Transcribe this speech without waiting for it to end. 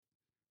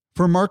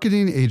For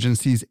marketing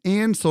agencies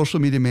and social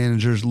media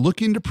managers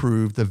looking to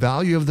prove the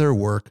value of their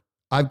work,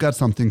 I've got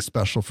something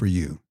special for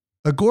you.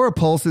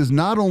 Agorapulse is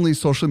not only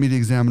Social Media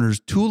Examiner's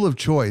tool of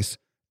choice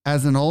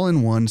as an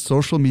all-in-one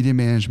social media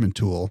management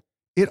tool,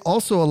 it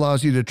also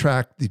allows you to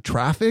track the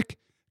traffic,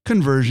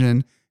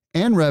 conversion,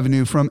 and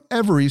revenue from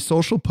every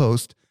social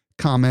post,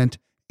 comment,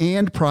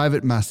 and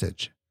private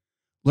message.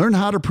 Learn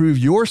how to prove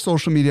your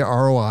social media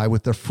ROI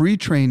with a free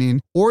training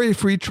or a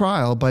free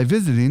trial by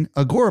visiting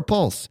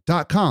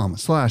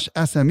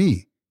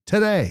agorapulse.com/SME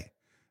today.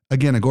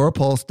 Again,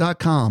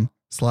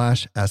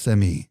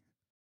 agorapulse.com/SME.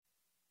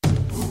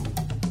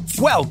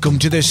 Welcome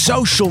to the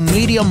Social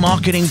Media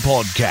Marketing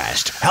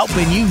Podcast,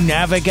 helping you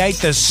navigate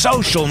the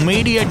social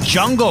media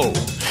jungle.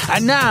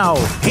 And now,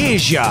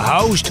 here's your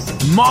host,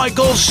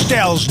 Michael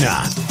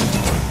Stelzner.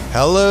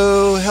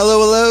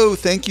 Hello.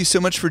 Thank you so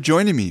much for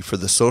joining me for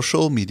the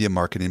Social Media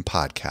Marketing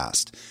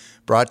Podcast,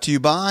 brought to you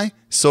by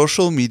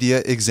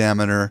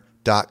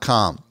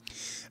socialmediaexaminer.com.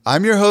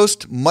 I'm your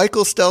host,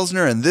 Michael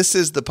Stelzner, and this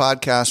is the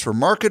podcast for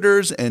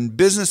marketers and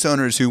business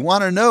owners who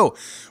want to know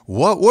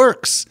what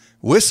works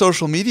with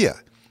social media.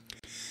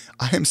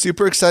 I am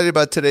super excited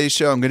about today's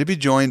show. I'm going to be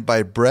joined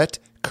by Brett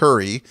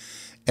Curry,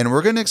 and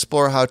we're going to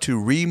explore how to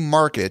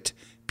remarket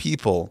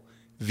people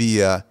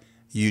via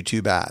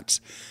YouTube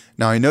ads.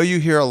 Now, I know you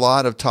hear a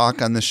lot of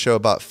talk on this show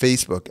about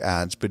Facebook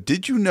ads, but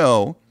did you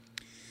know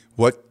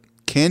what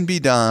can be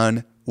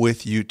done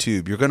with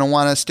YouTube? You're going to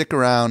want to stick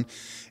around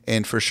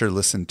and for sure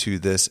listen to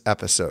this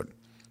episode.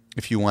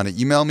 If you want to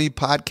email me,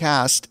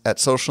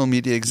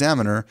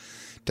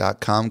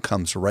 podcast@socialmediaexaminer.com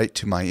comes right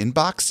to my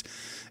inbox.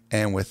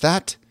 And with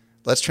that,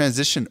 let's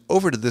transition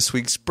over to this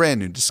week's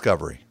brand new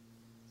discovery.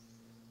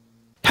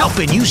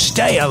 Helping you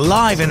stay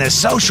alive in the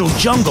social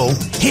jungle,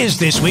 here's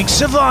this week's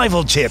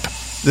survival tip.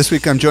 This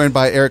week, I'm joined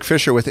by Eric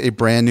Fisher with a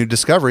brand new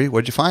discovery.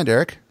 What'd you find,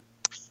 Eric?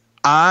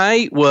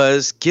 I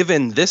was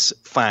given this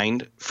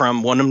find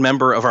from one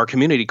member of our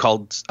community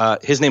called,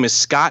 his name is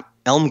Scott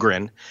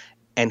Elmgren,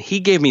 and he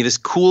gave me this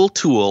cool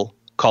tool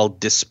called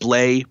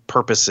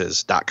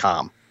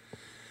displaypurposes.com.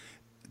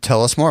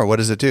 Tell us more. What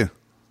does it do?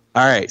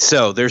 All right.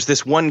 So there's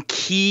this one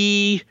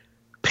key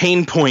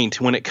pain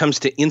point when it comes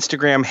to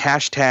Instagram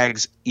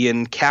hashtags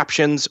in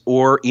captions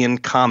or in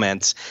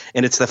comments,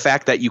 and it's the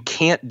fact that you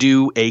can't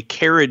do a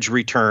carriage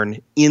return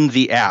in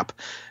the app.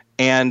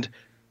 And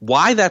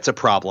why that's a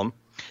problem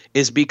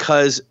is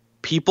because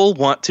people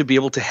want to be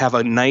able to have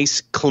a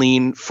nice,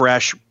 clean,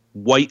 fresh,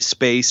 white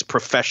space,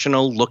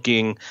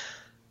 professional-looking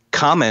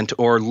comment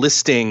or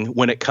listing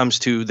when it comes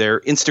to their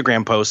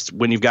Instagram posts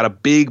when you've got a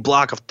big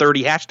block of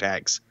 30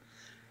 hashtags.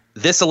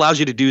 This allows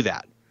you to do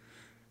that.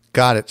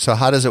 Got it. So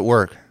how does it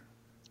work?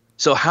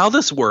 So how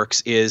this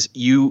works is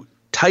you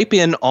type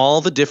in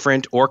all the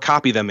different, or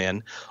copy them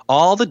in,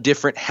 all the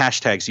different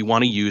hashtags you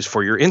want to use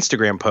for your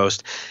Instagram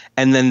post,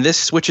 and then this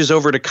switches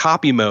over to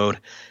copy mode,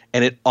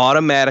 and it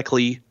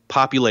automatically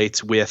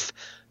populates with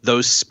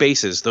those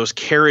spaces, those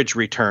carriage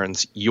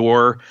returns,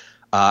 your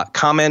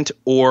comment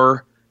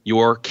or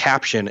your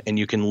caption, and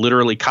you can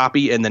literally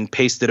copy and then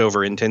paste it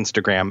over into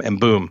Instagram,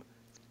 and boom,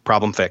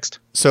 problem fixed.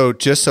 So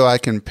just so I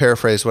can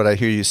paraphrase what I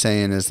hear you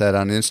saying is that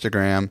on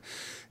Instagram,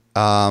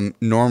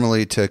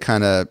 normally to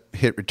kind of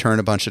hit return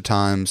a bunch of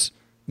times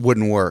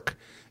wouldn't work.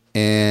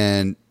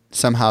 And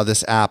somehow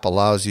this app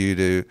allows you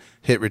to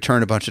hit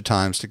return a bunch of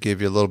times to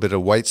give you a little bit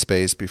of white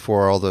space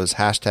before all those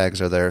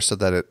hashtags are there so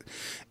that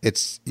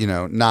it's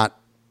not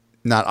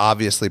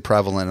obviously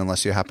prevalent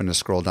unless you happen to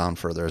scroll down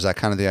further. Is that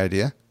kind of the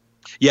idea?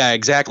 Yeah,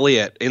 exactly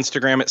it.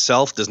 Instagram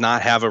itself does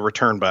not have a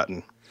return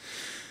button.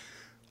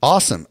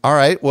 Awesome. All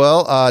right.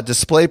 Well,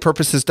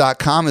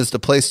 displaypurposes.com is the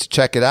place to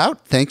check it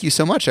out. Thank you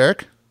so much,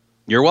 Eric.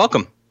 You're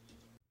welcome.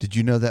 Did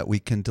you know that we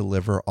can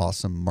deliver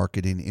awesome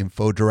marketing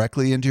info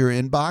directly into your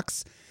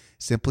inbox?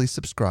 Simply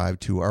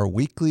subscribe to our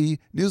weekly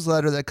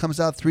newsletter that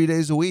comes out 3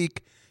 days a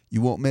week.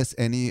 You won't miss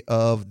any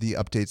of the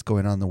updates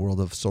going on in the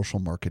world of social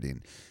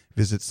marketing.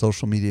 Visit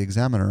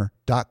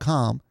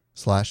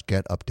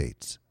socialmediaexaminer.com/get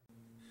updates.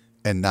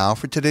 And now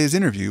for today's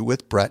interview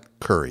with Brett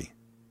Curry.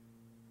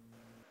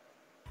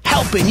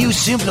 Helping you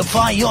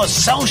simplify your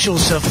social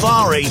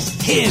safari,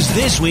 here's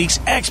this week's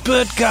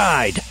expert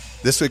guide.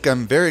 This week,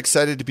 I'm very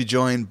excited to be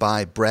joined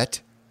by Brett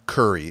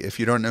Curry.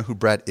 If you don't know who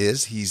Brett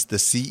is, he's the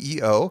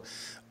CEO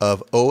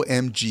of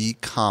OMG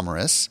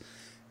Commerce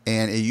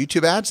and a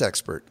YouTube ads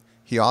expert.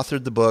 He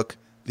authored the book,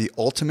 The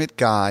Ultimate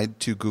Guide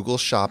to Google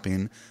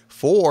Shopping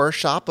for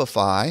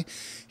Shopify.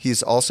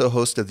 He's also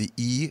host of the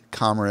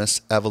E-Commerce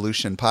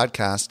Evolution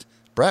podcast.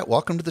 Brett,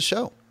 welcome to the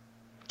show.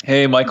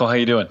 Hey, Michael. How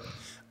you doing?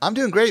 I'm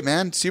doing great,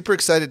 man. Super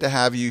excited to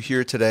have you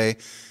here today.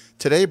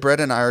 Today, Brett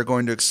and I are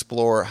going to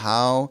explore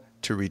how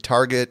to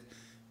retarget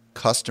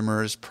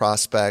customers,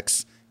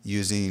 prospects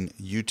using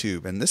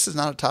YouTube. And this is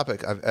not a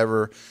topic I've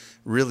ever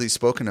really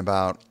spoken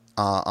about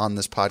on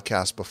this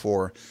podcast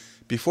before.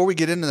 Before we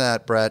get into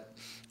that, Brett,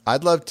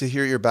 I'd love to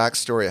hear your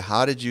backstory.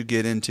 How did you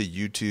get into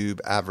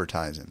YouTube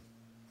advertising?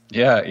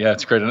 Yeah,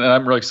 it's great. And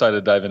I'm really excited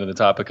to dive into the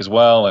topic as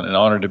well, and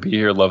honored to be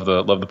here. Love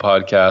the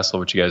podcast, love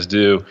what you guys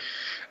do.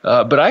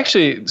 But I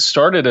actually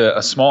started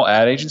a small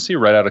ad agency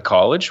right out of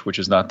college, which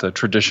is not the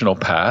traditional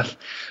path.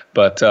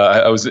 But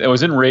I was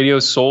in radio,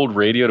 sold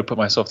radio to put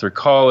myself through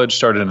college,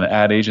 started an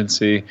ad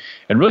agency,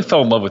 and really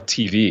fell in love with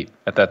TV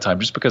at that time,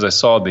 just because I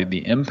saw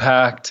the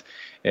impact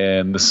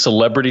and the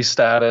celebrity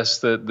status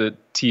that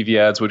TV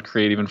ads would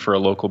create even for a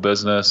local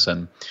business.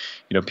 And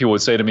people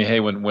would say to me, hey,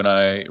 when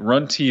I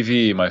run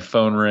TV, my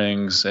phone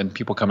rings and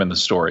people come in the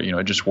store.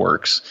 It just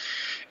works.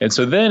 And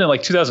so then in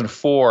like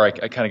 2004, I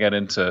kind of got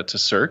into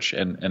search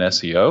and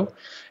SEO.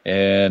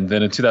 And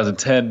then in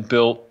 2010,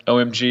 built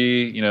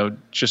OMG,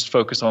 just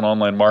focused on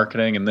online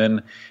marketing. And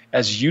then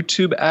as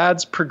YouTube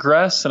ads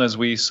progressed and as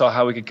we saw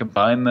how we could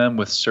combine them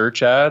with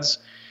search ads,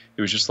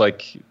 it was just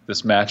like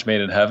this match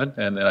made in heaven.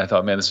 And I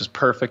thought, man, this is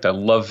perfect. I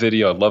love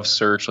video. I love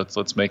search.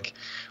 Let's make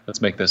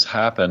this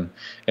happen.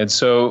 And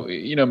so,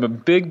 I'm a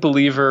big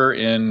believer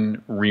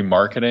in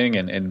remarketing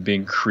and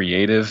being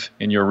creative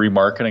in your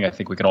remarketing. I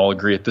think we can all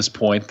agree at this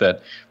point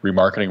that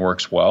remarketing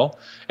works well.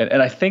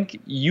 And I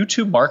think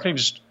YouTube marketing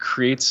just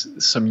creates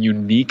some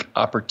unique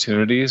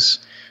opportunities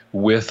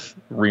with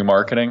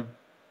remarketing.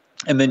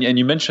 And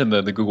you mentioned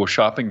the Google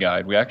Shopping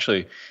Guide. We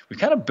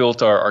kind of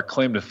built our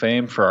claim to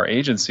fame for our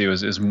agency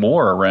is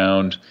more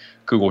around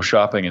Google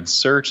Shopping and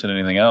search than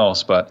anything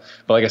else. But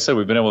like I said,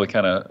 we've been able to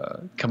kind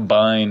of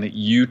combine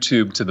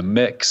YouTube to the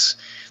mix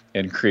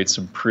and create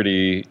some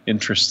pretty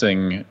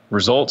interesting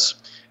results.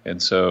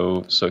 And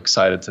so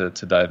excited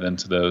to dive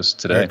into those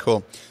today. Very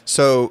cool.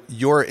 So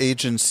your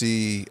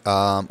agency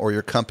or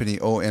your company,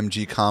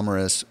 OMG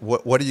Commerce,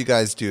 what do you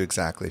guys do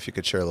exactly? If you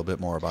could share a little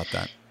bit more about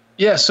that.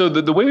 Yeah, so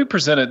the way we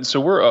present it,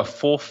 so we're a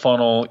full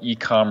funnel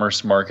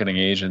e-commerce marketing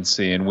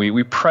agency, and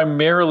we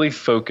primarily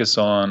focus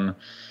on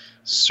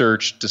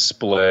search,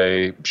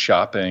 display,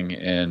 shopping,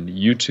 and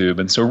YouTube.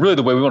 And so really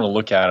the way we want to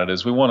look at it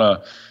is we want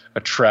to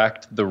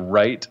attract the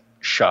right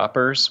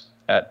shoppers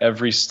at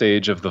every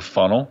stage of the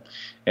funnel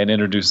and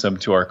introduce them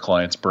to our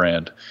client's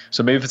brand.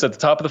 So maybe if it's at the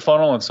top of the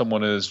funnel and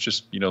someone is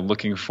just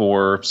looking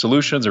for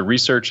solutions or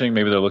researching,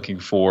 maybe they're looking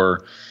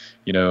for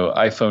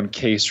iPhone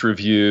case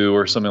review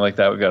or something like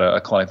that. We've got a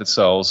client that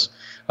sells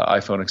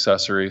iPhone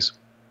accessories.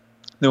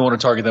 Then we want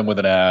to target them with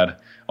an ad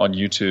on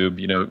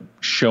YouTube,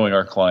 showing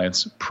our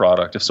clients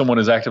product. If someone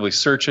is actively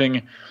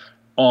searching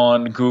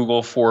on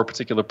Google for a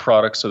particular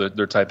product, so that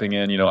they're typing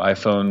in,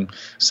 iPhone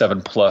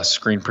 7 Plus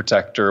screen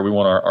protector, we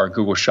want our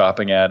Google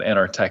Shopping ad and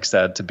our text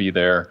ad to be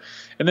there.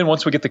 And then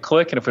once we get the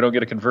click, and if we don't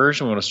get a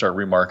conversion, we want to start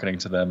remarketing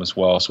to them as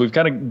well. So we've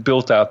kind of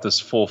built out this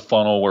full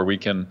funnel where we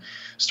can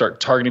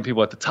start targeting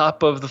people at the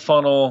top of the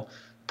funnel,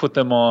 put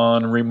them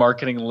on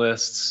remarketing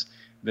lists,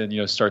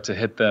 then start to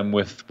hit them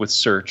with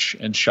search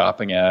and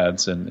shopping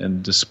ads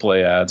and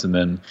display ads, and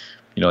then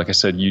like I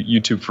said,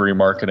 YouTube for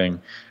remarketing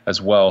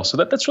as well. So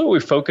that's really what we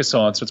focus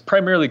on. So it's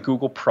primarily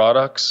Google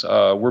products.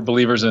 We're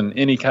believers in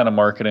any kind of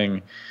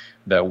marketing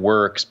that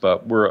works,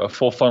 but we're a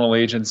full funnel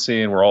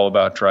agency and we're all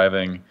about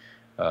driving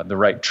the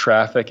right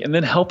traffic and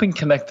then helping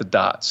connect the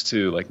dots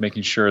too, like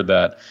making sure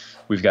that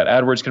we've got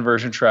AdWords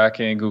conversion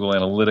tracking, Google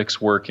Analytics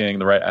working,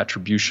 the right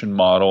attribution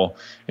model,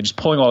 and just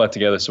pulling all that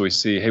together so we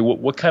see, hey,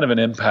 what kind of an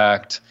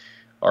impact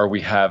are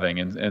we having,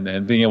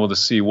 and being able to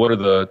see what are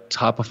the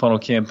top of funnel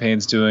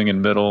campaigns doing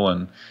and middle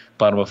and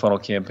bottom of funnel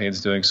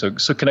campaigns doing. So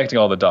connecting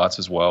all the dots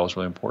as well is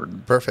really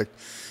important. Perfect.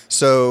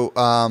 So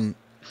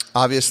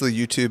obviously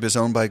YouTube is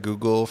owned by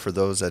Google for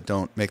those that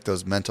don't make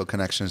those mental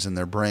connections in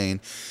their brain.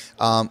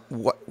 A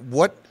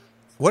lot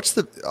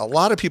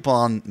of people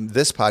on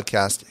this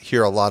podcast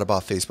hear a lot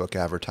about Facebook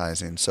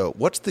advertising. So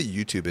what's the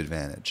YouTube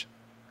advantage?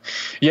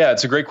 Yeah,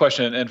 it's a great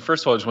question. And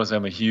first of all, I just want to say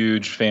I'm a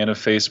huge fan of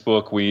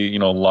Facebook. We,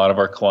 a lot of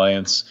our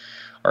clients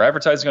are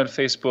advertising on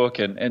Facebook.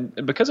 And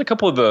because a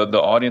couple of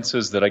the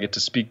audiences that I get to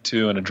speak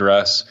to and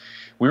address,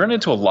 we run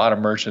into a lot of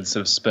merchants that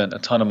have spent a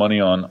ton of money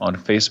on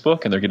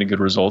Facebook and they're getting good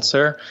results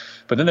there.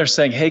 But then they're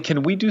saying, hey,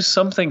 can we do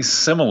something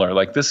similar,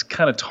 like this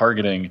kind of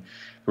targeting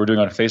we're doing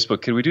on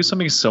Facebook? Can we do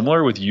something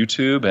similar with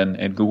YouTube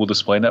and Google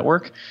Display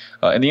Network?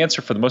 And the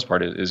answer for the most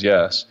part is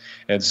yes.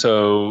 And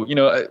so,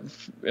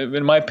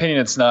 in my opinion,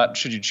 it's not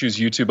should you choose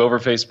YouTube over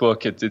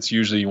Facebook. It's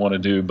usually you want to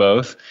do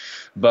both.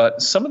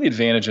 But some of the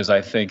advantages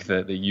I think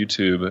that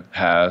YouTube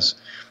has,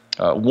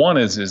 one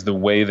is the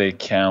way they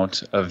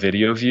count a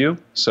video view.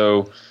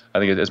 So I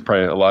think as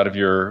probably a lot of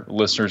your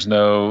listeners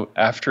know,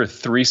 after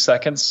 3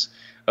 seconds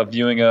of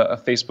viewing a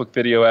Facebook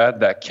video ad,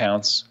 that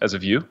counts as a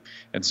view.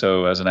 And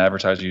so as an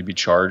advertiser, you'd be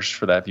charged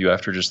for that view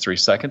after just 3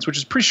 seconds, which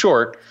is pretty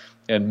short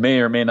and may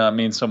or may not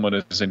mean someone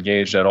is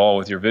engaged at all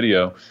with your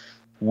video.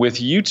 With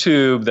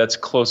YouTube, that's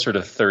closer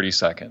to 30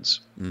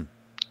 seconds.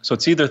 So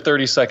it's either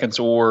 30 seconds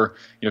or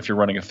if you're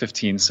running a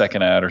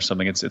 15-second ad or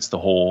something, it's the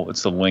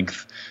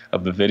length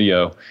of the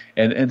video.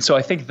 And so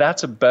I think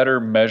that's a better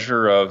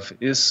measure of,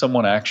 is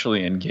someone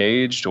actually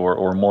engaged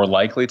or more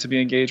likely to be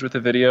engaged with the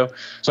video?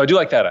 So I do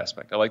like that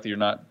aspect. I like that you're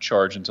not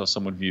charged until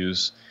someone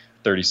views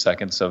 30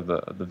 seconds of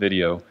the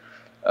video.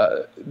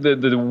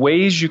 The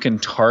ways you can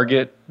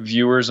target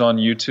viewers on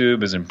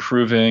YouTube is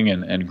improving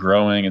and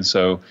growing. And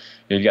so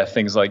you've got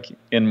things like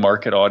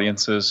in-market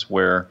audiences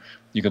where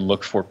You can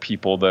look for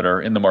people that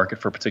are in the market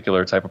for a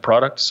particular type of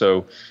product.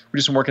 So we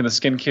do some work in the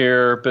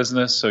skincare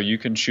business. So you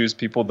can choose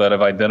people that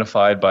have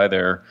identified by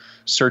their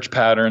search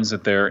patterns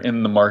that they're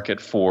in the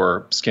market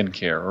for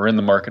skincare or in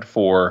the market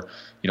for,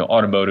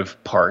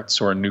 automotive parts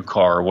or a new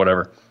car or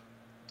whatever.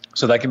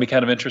 So that can be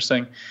kind of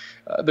interesting.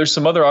 There's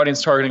some other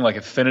audience targeting, like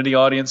affinity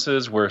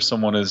audiences, where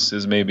someone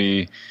is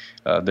maybe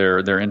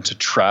they're into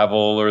travel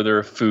or they're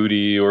a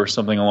foodie or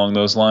something along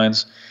those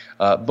lines.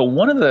 But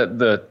one of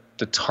the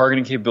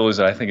targeting capabilities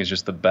that I think is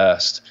just the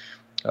best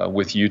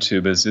with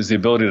YouTube is the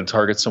ability to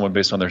target someone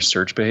based on their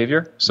search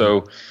behavior.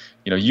 So,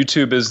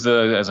 YouTube is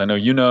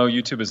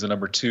YouTube is the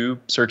number 2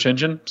 search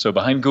engine. So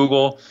behind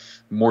Google,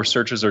 more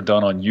searches are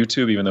done on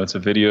YouTube, even though it's a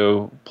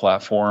video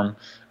platform.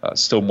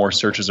 Still more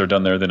searches are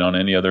done there than on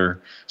any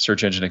other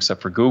search engine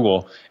except for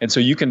Google. And so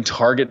you can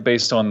target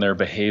based on their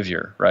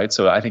behavior, right?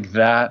 So I think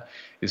that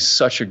is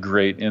such a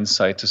great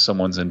insight to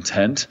someone's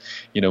intent.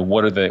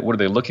 What are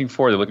they looking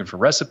for? Are they looking for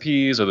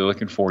recipes? Are they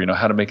looking for,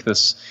 how to make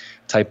this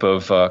type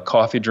of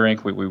coffee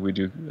drink? We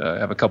do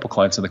have a couple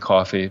clients in the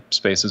coffee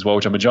space as well,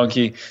 which I'm a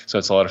junkie, so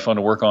it's a lot of fun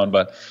to work on.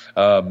 But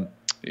how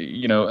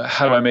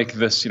do I make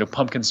this,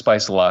 pumpkin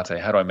spice latte?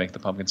 How do I make the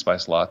pumpkin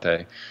spice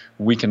latte?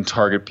 We can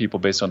target people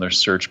based on their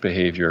search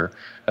behavior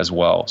as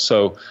well.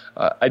 So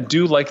I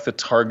do like the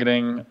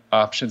targeting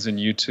options in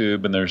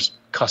YouTube, and there's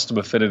custom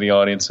affinity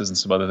audiences and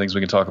some other things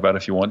we can talk about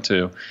if you want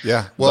to.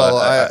 Yeah.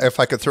 Well, if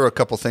I could throw a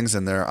couple things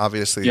in there,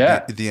 obviously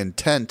the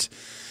intent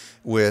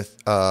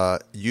with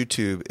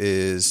YouTube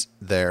is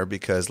there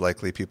because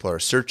likely people are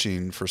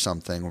searching for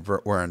something,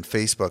 where on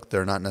Facebook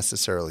they're not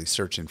necessarily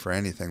searching for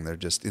anything, they're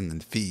just in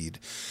the feed.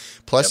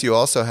 Plus you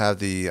also have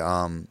the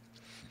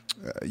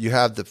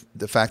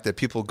fact that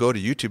people go to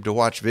YouTube to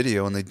watch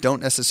video and they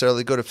don't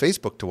necessarily go to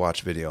Facebook to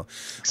watch video.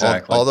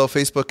 Exactly. Although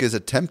Facebook is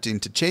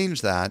attempting to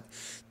change that,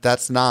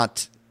 that's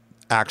not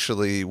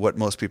actually what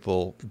most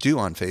people do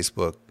on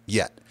Facebook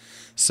yet.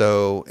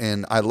 So,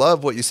 and I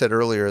love what you said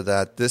earlier,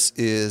 that this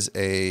is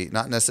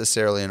not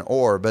necessarily an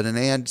or, but an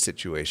and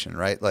situation,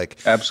 right? Like,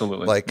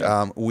 absolutely. Like,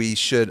 we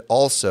should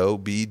also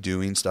be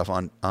doing stuff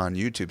on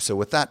YouTube. So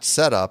with that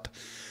setup,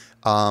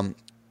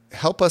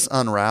 help us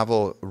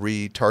unravel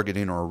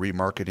retargeting or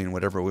remarketing,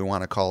 whatever we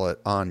want to call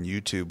it, on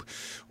YouTube.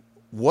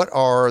 What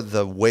are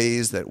the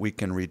ways that we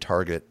can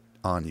retarget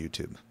on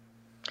YouTube?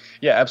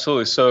 Yeah,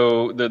 absolutely.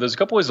 So there's a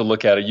couple ways to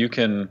look at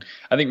it.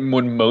 I think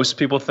when most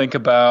people think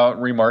about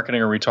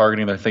remarketing or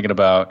retargeting, they're thinking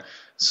about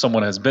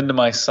someone has been to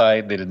my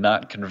site, they did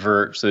not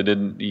convert, so they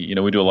didn't,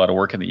 we do a lot of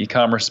work in the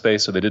e-commerce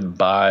space, so they didn't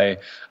buy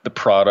the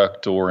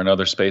product, or in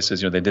other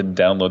spaces, they didn't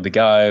download the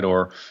guide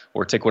or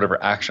take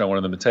whatever action I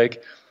wanted them to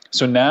take.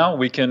 So now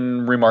we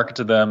can remarket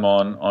to them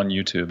on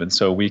YouTube. And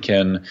so we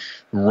can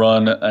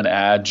run an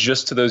ad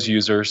just to those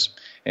users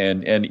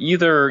and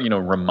either,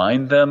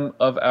 remind them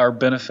of our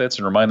benefits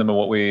and remind them of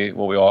what we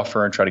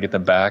offer and try to get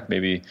them back,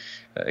 maybe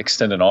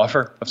extend an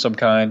offer of some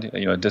kind,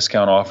 a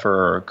discount offer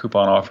or a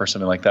coupon offer,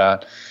 something like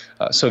that.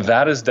 So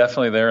that is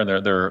definitely there, and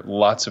there are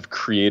lots of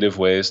creative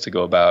ways to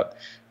go about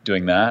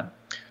doing that.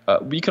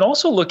 You can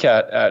also look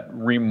at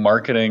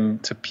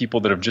remarketing to people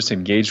that have just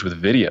engaged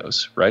with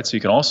videos, right? So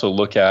you can also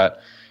look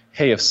at,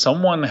 hey, if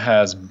someone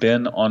has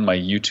been on my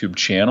YouTube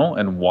channel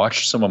and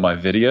watched some of my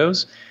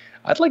videos,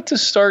 I'd like to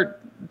start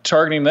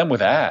targeting them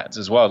with ads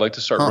as well. I'd like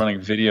to start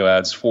running video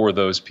ads for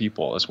those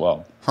people as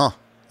well.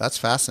 That's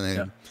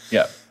fascinating.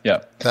 Yeah.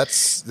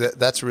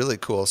 That's really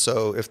cool.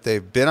 So if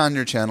they've been on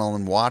your channel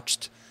and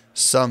watched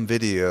some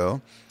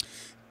video,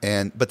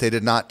 but they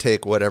did not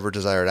take whatever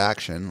desired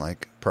action,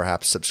 like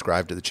perhaps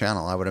subscribe to the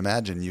channel, I would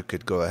imagine you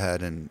could go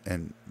ahead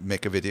and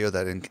make a video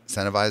that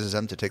incentivizes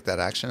them to take that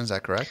action. Is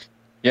that correct?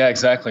 Yeah,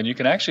 exactly. And you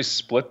can actually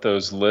split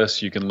those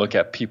lists. You can look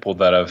at people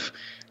that have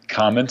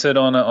commented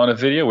on a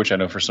video, which I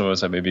know for some of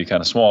us that may be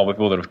kind of small, but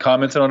people that have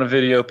commented on a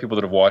video, people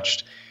that have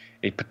watched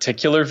a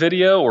particular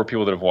video, or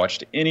people that have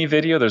watched any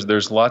video.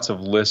 There's lots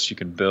of lists you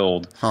can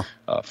build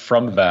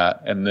from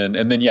that, and then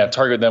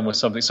target them with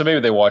something. So maybe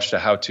they watched a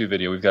how-to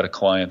video. We've got a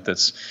client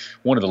that's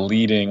one of the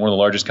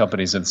largest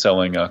companies in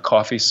selling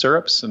coffee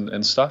syrups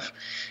and stuff,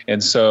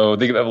 and so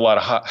they have a lot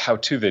of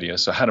how-to videos.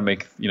 So how to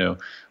make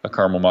a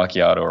caramel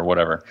macchiato or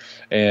whatever.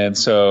 And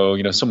so,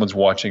 someone's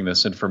watching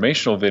this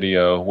informational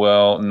video.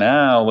 Well,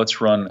 now let's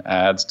run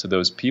ads to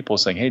those people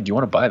saying, hey, do you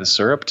want to buy the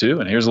syrup too?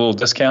 And here's a little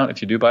discount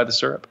if you do buy the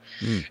syrup.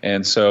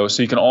 And so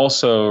you can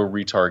also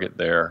retarget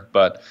there.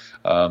 But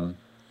I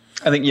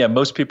think,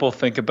 most people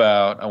think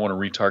about, I want to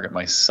retarget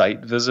my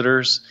site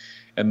visitors.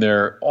 And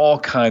there are all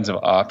kinds of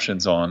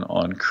options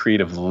on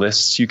creative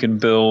lists you can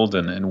build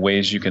and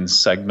ways you can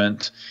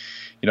segment.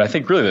 I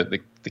think really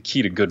the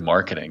key to good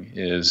marketing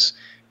is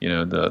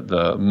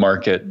the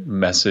market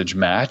message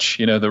match,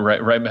 the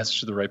right message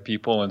to the right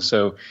people. And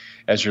so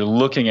as you're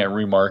looking at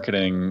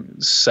remarketing,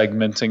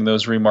 segmenting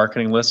those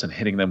remarketing lists and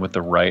hitting them with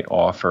the right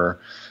offer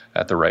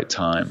at the right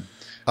time.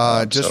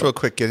 Real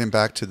quick, getting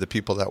back to the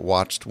people that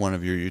watched one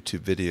of your YouTube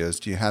videos,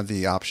 do you have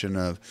the option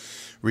of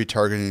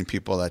retargeting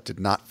people that did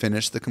not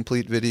finish the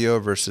complete video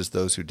versus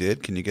those who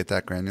did? Can you get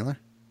that granular?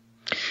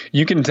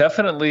 You can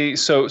definitely,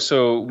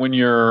 so when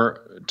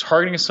you're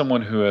targeting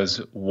someone who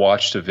has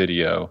watched a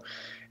video,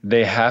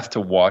 they have to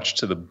watch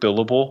to the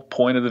billable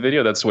point of the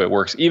video. That's the way it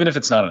works, even if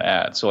it's not an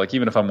ad. So like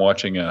even if I'm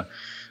watching a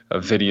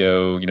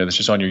video, that's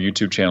just on your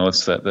YouTube channel,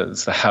 it's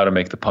the how to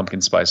make the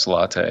pumpkin spice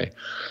latte.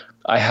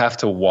 I have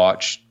to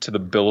watch to the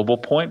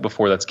billable point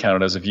before that's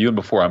counted as a view and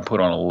before I'm put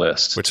on a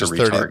list which to is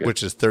retarget.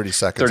 Which is 30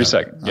 seconds. 30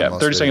 seconds. Yeah,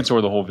 30 seconds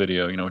or the whole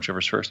video,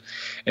 whichever's first.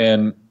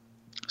 And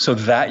so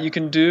that you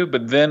can do,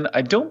 but then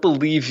I don't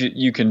believe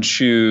you can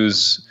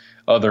choose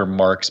other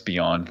marks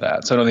beyond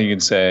that. So I don't think you can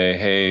say,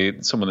 hey,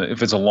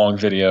 if it's a long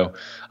video,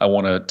 I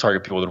want to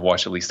target people that have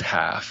watched at least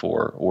half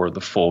or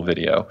the full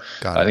video.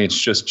 I think it's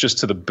just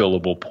to the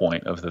billable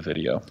point of the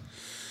video.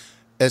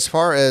 As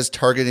far as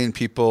targeting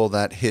people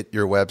that hit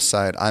your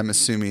website, I'm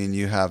assuming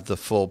you have the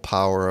full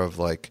power of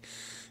like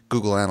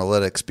Google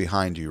Analytics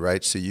behind you,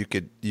 right? So you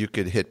could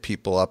hit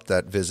people up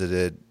that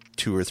visited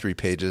 2 or 3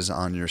 pages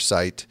on your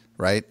site,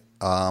 right?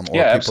 Or people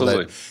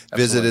absolutely. that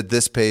visited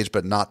this page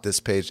but not this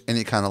page.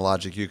 Any kind of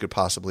logic you could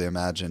possibly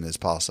imagine is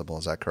possible.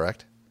 Is that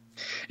correct?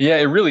 Yeah,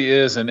 it really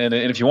is. And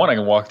if you want, I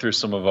can walk through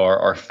some of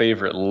our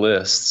favorite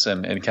lists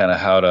and kind of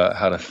how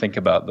to think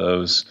about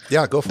those.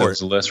 Yeah, go for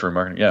those it. lists for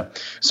marketing. Yeah.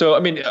 So, I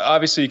mean,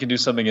 obviously you can do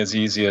something as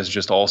easy as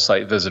just all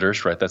site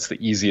visitors, right? That's the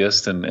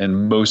easiest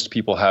and most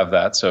people have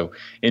that. So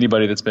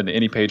anybody that's been to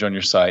any page on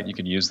your site, you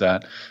can use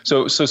that.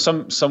 So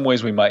some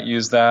ways we might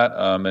use that,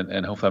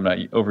 and hopefully I'm not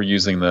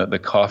overusing the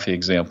coffee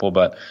example,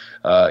 but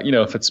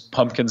if it's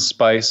pumpkin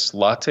spice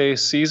latte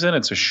season,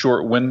 it's a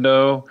short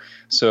window.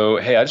 So,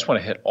 hey, I just want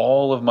to hit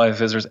all of my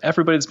visitors,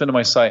 everybody that's been to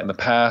my site in the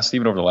past,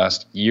 even over the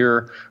last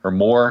year or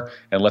more,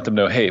 and let them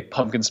know, hey,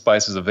 pumpkin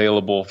spice is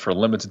available for a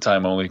limited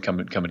time only. Come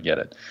and get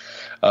it.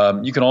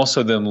 You can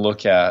also then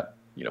look at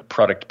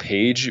product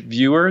page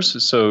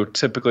viewers. So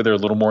typically they're a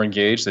little more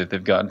engaged.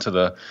 They've gotten to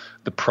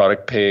the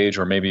product page,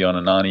 or maybe on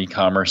a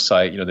non-e-commerce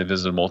site, they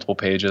visited multiple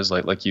pages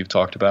like you've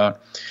talked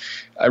about.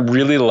 I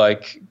really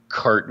like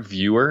cart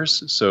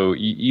viewers. So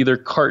either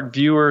cart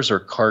viewers or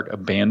cart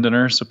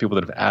abandoners. So people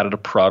that have added a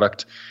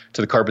product to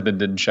the cart but then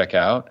didn't check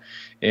out.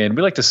 And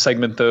we like to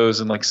segment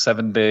those in like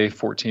 7-day,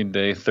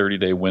 14-day,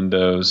 30-day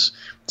windows,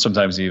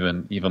 sometimes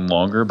even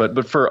longer.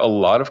 But for a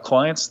lot of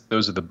clients,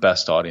 those are the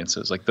best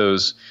audiences. Like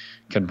those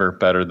convert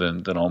better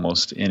than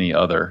almost any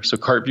other. So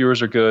cart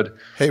viewers are good.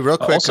 Hey, real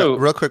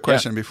quick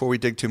question before we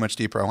dig too much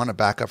deeper. I want to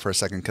back up for a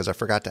second because I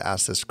forgot to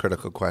ask this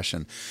critical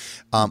question.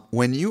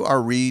 When you are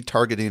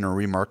retargeting or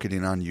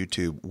remarketing on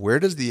YouTube, where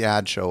does the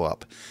ad show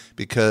up?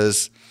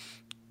 Because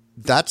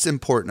that's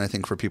important, I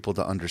think, for people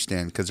to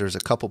understand, because there's a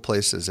couple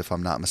places, if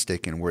I'm not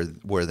mistaken,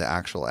 where the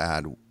actual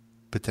ad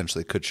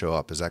potentially could show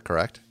up. Is that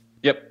correct?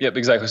 Yep,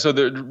 exactly. So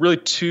there are really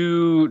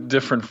 2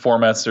 different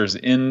formats. There's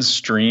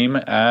in-stream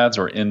ads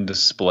or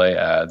in-display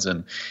ads.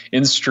 And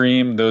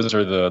in-stream, those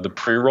are the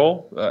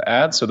pre-roll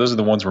ads. So those are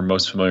the ones we're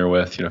most familiar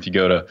with. If you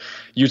go to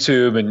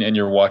YouTube and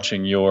you're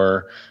watching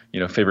your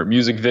favorite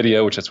music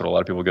video, which that's what a lot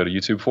of people go to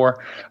YouTube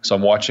for. So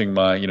I'm watching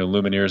my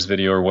Lumineers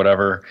video or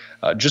whatever.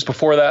 Just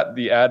before that,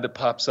 the ad that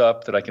pops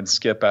up that I can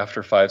skip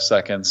after 5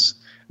 seconds,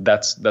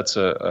 that's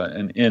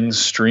an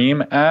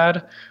in-stream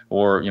ad,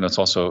 or it's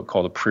also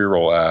called a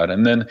pre-roll ad.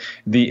 And then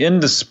the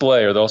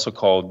in-display, or they're also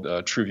called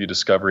TrueView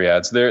Discovery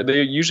ads.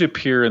 They usually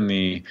appear in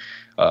the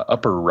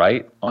upper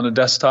right on a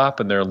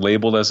desktop, and they're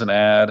labeled as an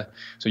ad.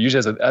 So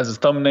usually as a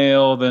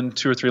thumbnail, then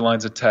 2 or 3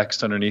 lines of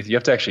text underneath. You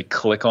have to actually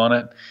click on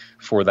it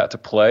for that to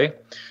play.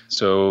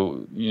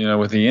 So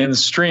with the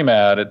in-stream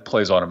ad, it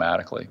plays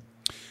automatically.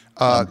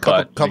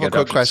 Couple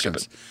quick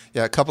questions.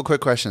 Yeah, a couple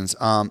quick questions.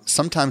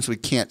 Sometimes we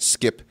can't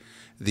skip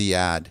the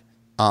ad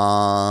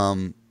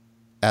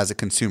as a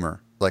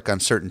consumer, like on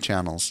certain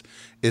channels.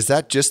 Is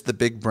that just the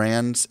big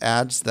brands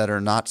ads that are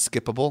not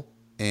skippable?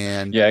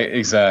 And yeah,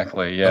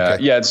 exactly. Yeah,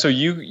 okay. Yeah. So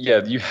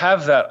you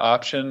have that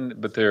option,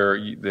 but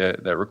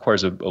that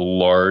requires a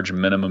large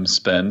minimum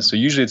spend. So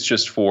usually it's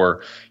just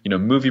for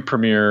movie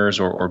premieres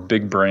or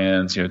big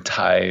brands,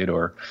 Tide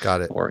or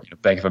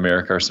Bank of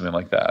America or something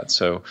like that.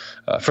 So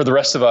for the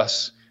rest of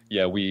us,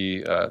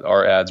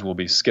 our ads will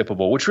be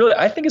skippable, which really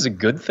I think is a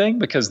good thing,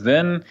 because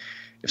then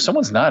if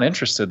someone's not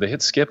interested, they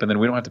hit skip, and then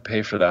we don't have to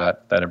pay for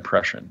that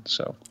impression.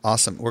 So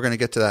awesome. We're going to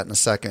get to that in a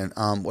second.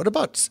 What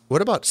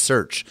about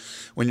search?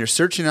 When you're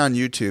searching on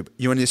YouTube,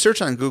 when you search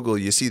on Google,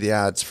 you see the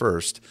ads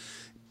first.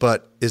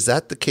 But is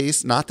that the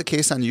case? Not the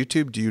case on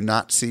YouTube? Do you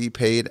not see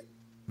paid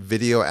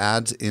video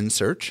ads in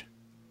search?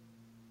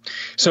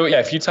 So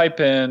yeah, if you type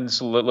in,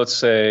 let's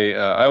say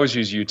I always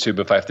use YouTube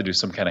if I have to do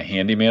some kind of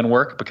handyman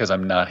work, because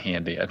I'm not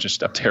handy. I'm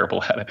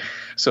terrible at it.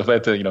 So if I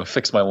have to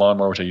fix my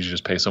lawnmower, which I usually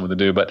just pay someone to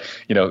do, but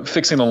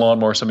fixing the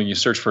lawnmower, something, you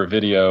search for a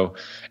video,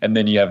 and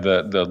then you have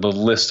the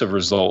list of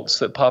results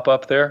that pop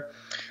up there.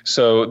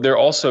 So they're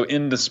also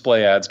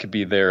in-display ads could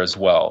be there as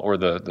well, or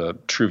the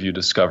TrueView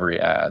Discovery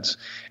ads.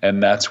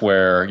 And that's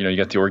where, you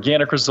get the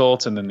organic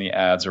results, and then the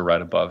ads are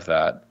right above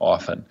that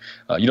often.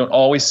 You don't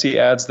always see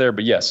ads there,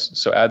 but yes,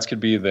 so ads could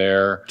be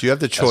there. there. Do you have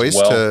the choice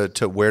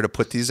to where to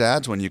put these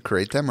ads when you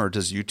create them, or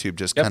does YouTube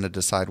just kind of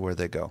decide where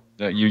they go?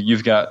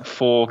 You've got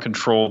full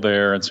control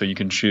there, and so you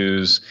can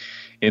choose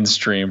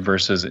in-stream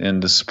versus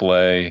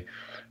in-display.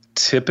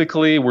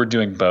 Typically, we're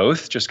doing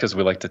both just because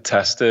we like to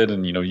test it,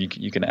 and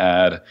you can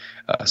add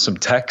some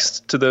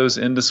text to those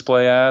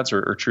in-display ads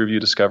or TrueView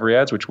Discovery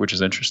ads, which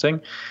is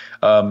interesting.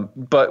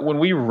 But when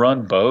we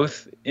run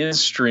both,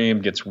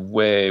 in-stream gets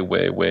way,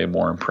 way, way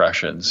more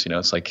impressions.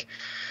 It's like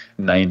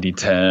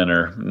 90-10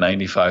 or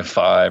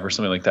 95-5 or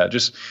something like that.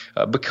 Just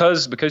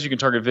because you can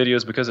target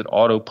videos, because it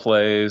auto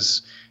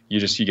plays,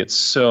 you get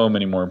so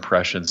many more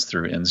impressions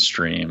through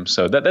in-stream.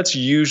 So that's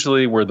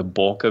usually where the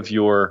bulk of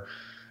your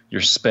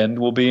spend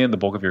will be and the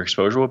bulk of your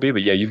exposure will be.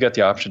 But yeah, you've got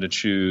the option to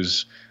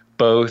choose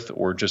both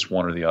or just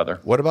one or the other.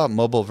 What about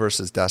mobile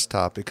versus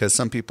desktop? Because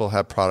some people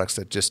have products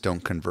that just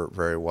don't convert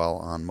very well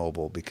on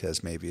mobile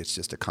because maybe it's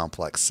just a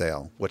complex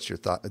sale. What's your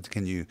thought?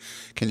 Can you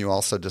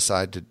also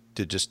decide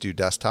to just do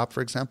desktop,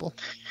 for example?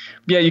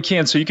 Yeah, you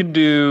can. So you can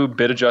do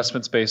bid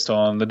adjustments based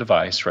on the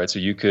device, right? So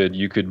you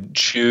could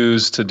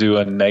choose to do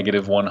a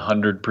negative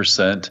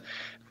 100%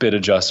 bid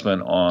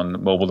adjustment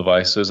on mobile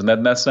devices, and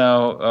that's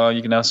now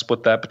you can now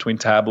split that between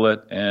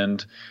tablet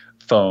and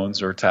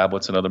phones or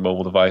tablets and other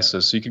mobile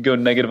devices. So you could go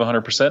negative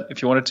 100%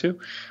 if you wanted to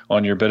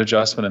on your bid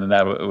adjustment, and then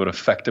that would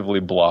effectively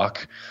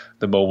block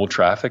the mobile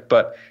traffic.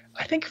 But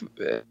I think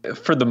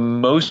for the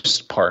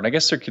most part, and I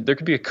guess there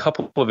could be a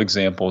couple of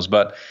examples,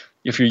 but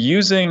if you're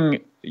using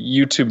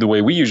YouTube the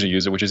way we usually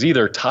use it, which is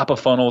either top of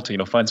funnel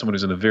to find someone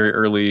who's in the very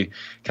early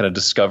kind of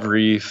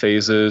discovery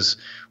phases,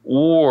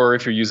 or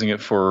if you're using it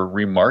for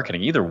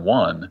remarketing, either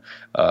one,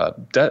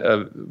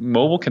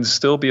 mobile can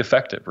still be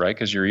effective, right?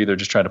 Because you're either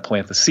just trying to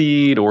plant the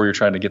seed or you're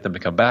trying to get them to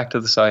come back to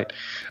the site.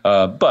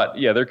 But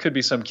yeah, there could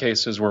be some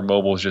cases where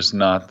mobile is just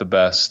not the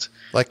best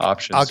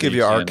option. I'll give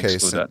you our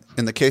case.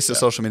 In the case of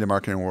social media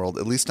marketing world,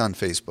 at least on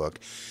Facebook,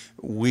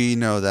 we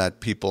know that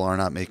people are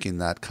not making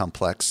that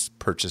complex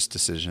purchase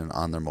decision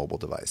on their mobile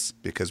device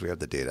because we have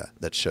the data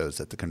that shows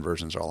that the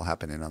conversions are all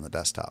happening on the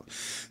desktop.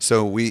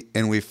 So we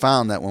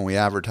found that when we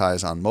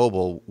advertise on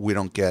mobile, we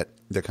don't get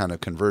the kind of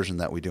conversion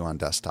that we do on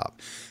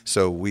desktop.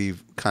 So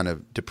we've kind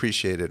of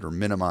depreciated or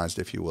minimized,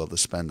 if you will, the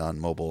spend on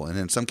mobile, and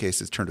in some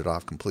cases turned it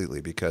off completely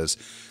because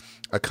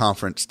a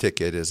conference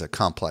ticket is a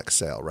complex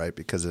sale, right?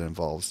 Because it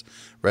involves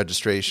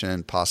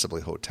registration,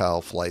 possibly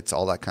hotel, flights,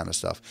 all that kind of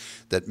stuff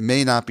that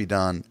may not be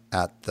done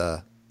on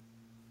the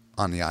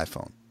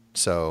iPhone.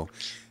 So,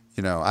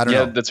 I don't know.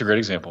 Yeah, that's a great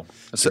example.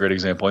 That's a great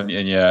example. And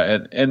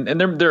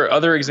there are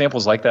other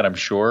examples like that, I'm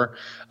sure.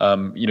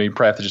 You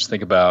probably have to just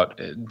think about,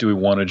 do we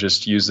want to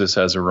just use this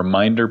as a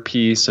reminder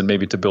piece and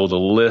maybe to build a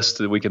list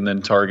that we can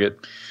then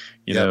target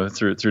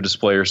through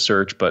display or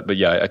search. But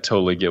yeah, I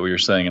totally get what you're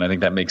saying. And I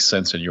think that makes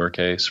sense in your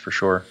case for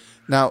sure.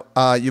 Now,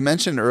 you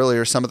mentioned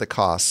earlier some of the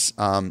costs.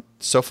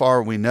 So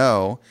far, we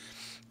know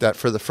that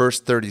for the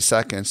first 30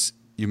 seconds,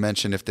 you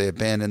mentioned if they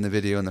abandon the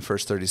video in the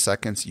first 30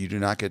 seconds, you do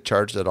not get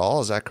charged at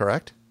all. Is that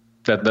correct?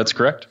 That's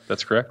correct.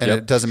 That's correct. And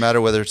It doesn't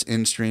matter whether it's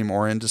in-stream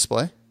or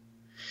in-display?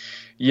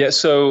 Yeah,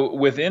 so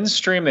with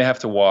in-stream, they have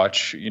to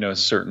watch, a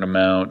certain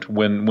amount.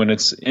 When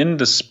it's in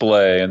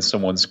display and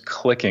someone's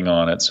clicking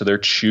on it, so they're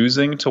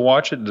choosing to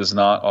watch it does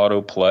not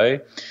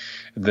autoplay,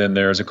 then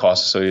there's a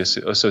cost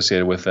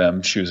associated with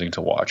them choosing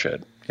to watch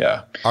it.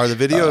 Yeah. Are the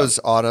videos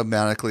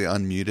automatically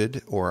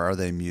unmuted or are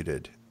they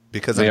muted?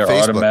 Because they are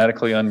Facebook,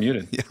 automatically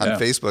unmuted. Yeah, on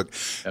Facebook,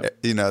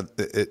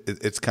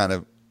 it's kind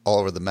of all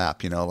over the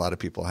map. A lot of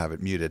people have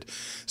it muted.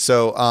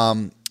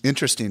 So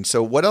interesting.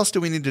 So what else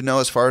do we need to know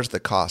as far as the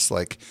cost?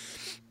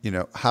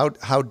 How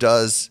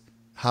does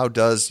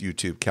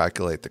YouTube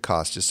calculate the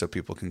cost, just so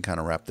people can kind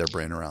of wrap their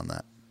brain around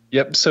that?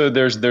 Yep. So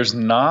there's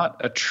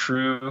not a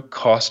true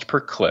cost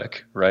per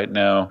click right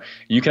now.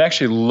 You can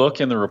actually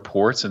look in the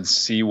reports and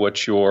see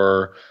what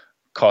your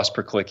cost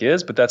per click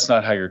is, but that's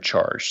not how you're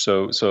charged.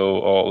 So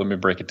let me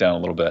break it down a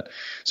little bit.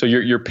 So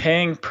you're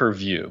paying per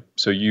view.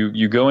 So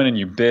you go in and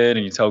you bid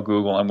and you tell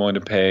Google, I'm willing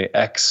to pay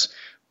X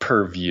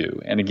per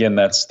view. And again,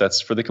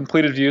 that's for the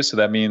completed view. So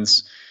that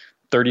means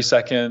 30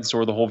 seconds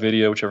or the whole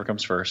video, whichever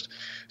comes first.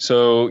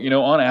 So,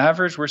 on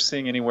average, we're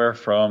seeing anywhere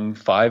from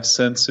 5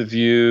 cents a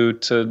view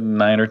to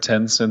 9 or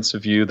 10 cents a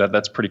view.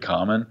 That's pretty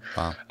common.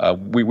 Wow.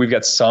 We've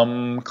got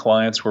some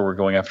clients where we're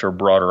going after a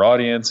broader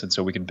audience, and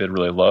so we can bid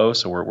really low.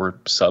 So we're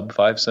sub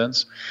 5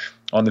 cents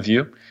on the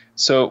view.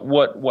 So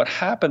what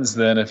happens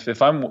then if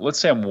let's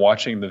say I'm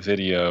watching the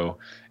video,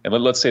 and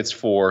let's say it's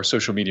for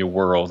Social Media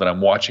World, and I'm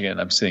watching it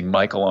and I'm seeing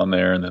Michael on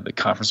there, and the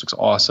conference looks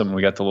awesome, and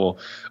we got the little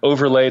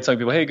overlay telling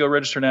people, hey, go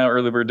register now,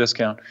 early bird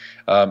discount.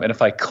 And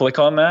if I click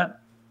on that,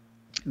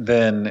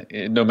 then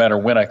no matter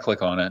when I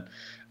click on it,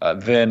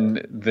 then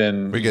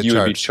you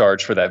would be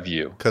charged for that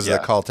view. Because the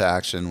call to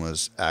action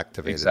was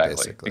activated,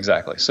 basically.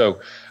 Exactly. So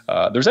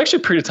there's actually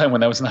a period of time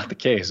when that was not the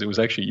case. It was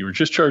actually, you were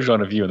just charged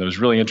on a view, and it was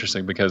really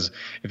interesting because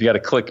if you got to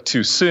click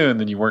too soon,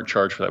 then you weren't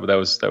charged for that. But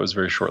that was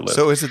very short-lived.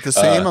 So is it the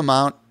same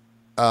amount?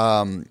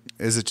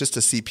 Is it just a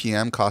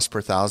CPM, cost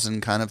per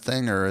thousand kind of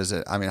thing? Or is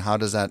it, how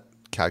does that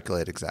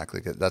calculate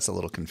exactly. That's a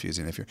little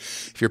confusing.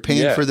 If you're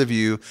paying for the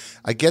view,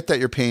 I get that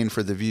you're paying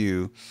for the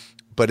view,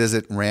 but is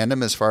it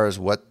random as far as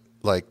what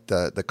like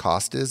the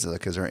cost is?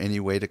 Like, is there any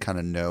way to kind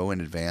of know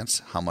in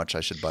advance how much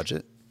I should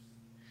budget?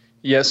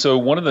 Yeah, so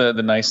one of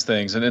the nice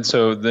things, and then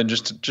so then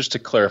just to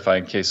clarify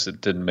in case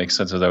it didn't make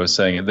sense as I was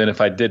saying, and then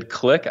if I did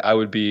click, I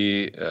would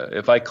be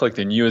if I clicked,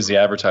 then you as the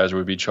advertiser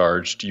would be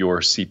charged your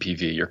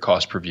CPV, your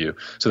cost per view.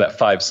 So that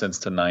 5 cents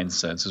to 9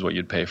 cents is what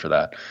you'd pay for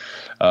that.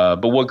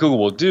 But what Google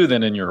will do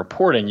then in your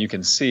reporting, you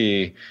can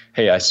see,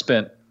 hey, I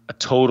spent a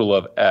total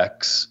of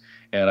X,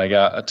 and I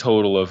got a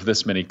total of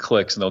this many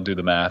clicks, and they'll do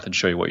the math and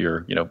show you what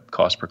your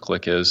cost per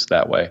click is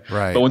that way.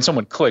 Right. But when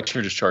someone clicks,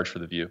 you're just charged for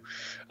the view.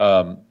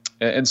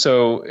 And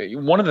so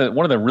one of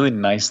the really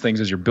nice things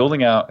is you're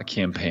building out a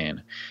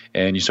campaign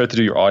and you start to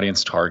do your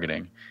audience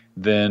targeting.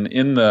 Then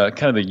in the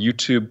kind of the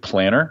YouTube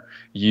planner,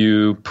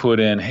 you put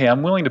in, hey,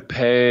 I'm willing to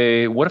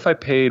pay, what if I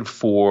paid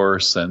 4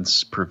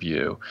 cents per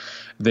view?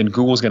 Then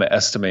Google's going to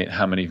estimate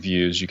how many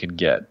views you can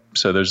get.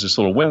 So there's this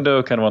little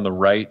window kind of on the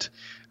right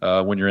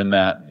when you're on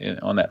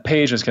that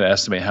page, it's going to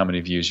estimate how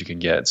many views you can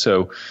get.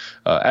 So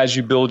as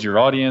you build your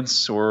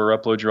audience or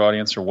upload your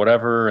audience or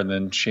whatever, and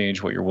then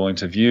change what you're willing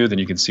to view, then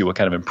you can see what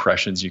kind of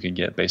impressions you can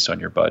get based on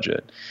your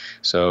budget.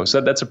 So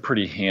that's a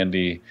pretty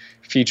handy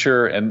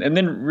feature. And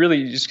then really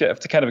you just have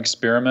to kind of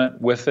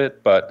experiment with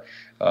it. But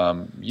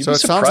you'd so be it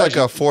sounds like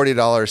a surprised.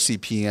 $40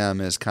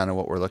 CPM is kind of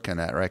what we're looking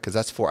at, right? Because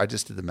I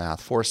just did the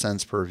math. 4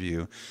 cents per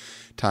view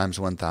times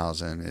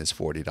 1,000 is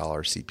 $40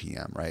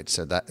 CPM, right?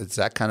 So is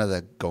that kind of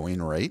the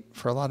going rate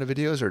for a lot of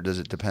videos, or does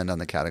it depend on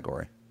the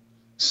category?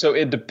 So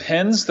it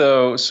depends,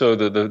 though. So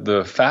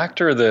the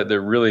factor that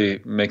really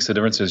makes the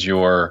difference is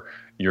your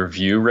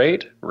view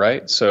rate,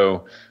 right?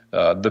 So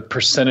the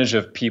percentage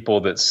of people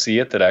that see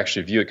it that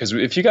actually view it. Because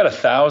if you got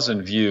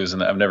 1,000 views,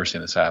 and I've never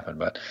seen this happen,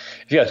 but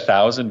if you got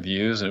 1,000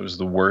 views and it was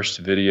the worst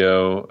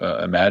video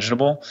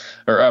imaginable,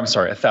 or I'm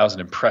sorry,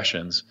 1,000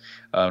 impressions,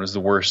 it was the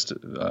worst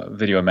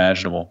video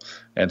imaginable,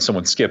 and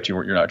someone skipped,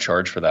 you're not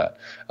charged for that.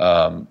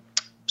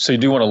 So you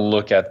do want to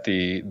look at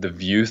the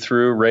view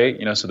through rate,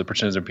 so the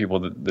percentage of people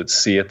that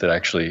see it that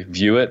actually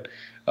view it.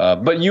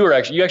 But you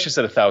actually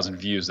said 1,000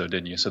 views though,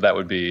 didn't you? So that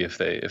would be if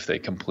they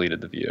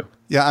completed the view.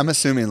 Yeah, I'm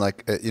assuming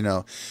like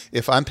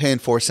if I'm paying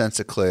 4 cents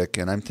a click,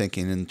 and I'm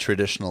thinking in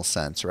traditional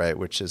sense, right,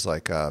 which is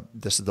like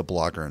this is the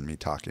blogger in me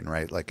talking,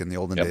 right? Like in the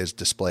olden days,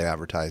 display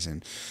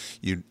advertising,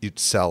 you'd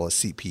sell a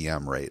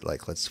CPM rate.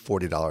 Like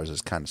 $40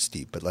 is kind of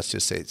steep, but let's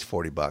just say it's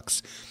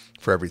 $40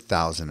 for every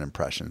 1,000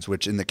 impressions,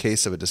 which in the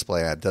case of a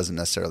display ad doesn't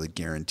necessarily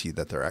guarantee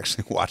that they're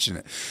actually watching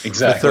it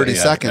for 30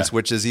 seconds,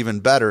 which is even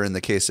better in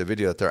the case of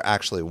video that they're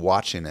actually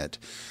watching it.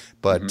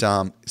 But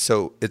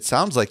so it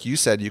sounds like you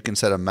said you can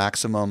set a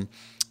maximum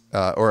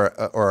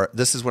or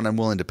this is what I'm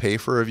willing to pay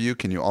for a view.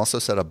 Can you also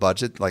set a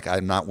budget? Like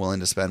I'm not willing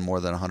to spend more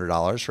than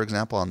 $100, for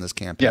example, on this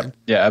campaign?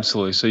 Yeah,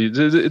 absolutely. So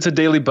it's a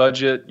daily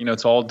budget.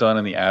 It's all done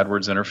in the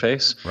AdWords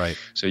interface. Right.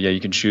 So yeah, you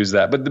can choose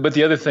that. But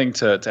the other thing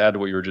to add to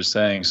what you were just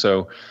saying,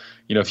 so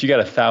if you got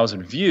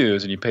 1,000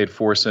 views and you paid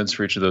 4 cents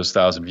for each of those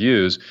 1,000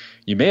 views,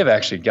 you may have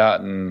actually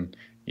gotten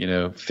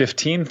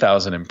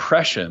 15,000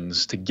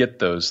 impressions to get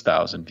those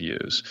 1,000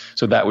 views.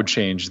 So that would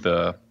change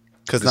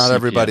because not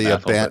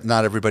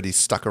everybody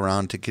stuck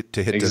around to hit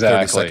the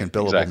 30-second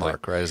billable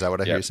mark, right? Is that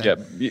what I hear you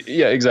saying?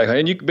 Yeah, exactly.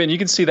 And you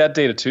can see that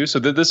data too. So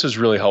this is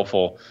really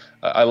helpful.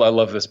 I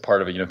love this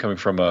part of it. Coming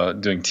from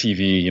doing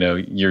TV,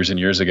 years and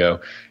years ago,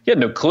 you had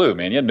no clue,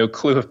 man. You had no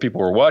clue if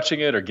people were watching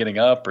it or getting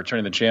up or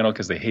turning the channel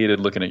because they hated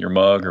looking at your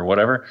mug or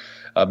whatever.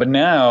 But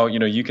now,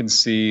 you can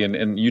see, and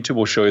YouTube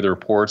will show you the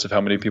reports of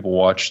how many people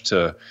watched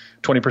to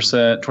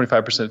 20%,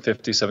 25%,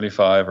 50,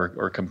 75,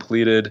 or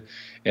completed,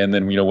 and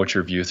then what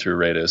your view through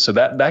rate is. So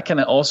that can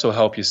also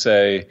help you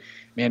say,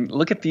 man,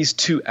 look at these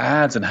two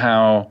ads and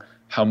how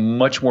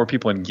much more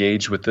people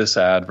engage with this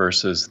ad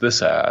versus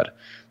this ad.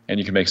 And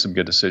you can make some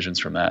good decisions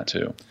from that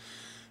too.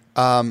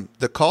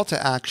 The call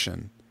to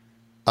action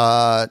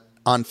on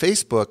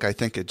Facebook, I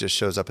think it just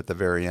shows up at the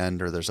very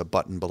end, or there's a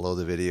button below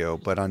the video.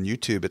 But on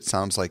YouTube, it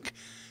sounds like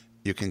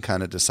you can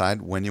kind of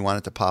decide when you want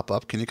it to pop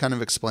up. Can you kind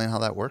of explain how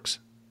that works?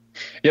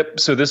 Yep.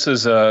 So this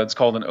is it's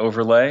called an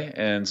overlay,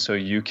 and so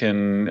you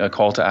can a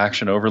call to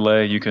action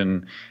overlay. You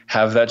can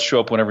have that show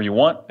up whenever you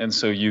want, and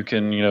so you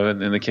can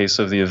in the case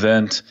of the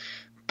event,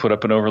 put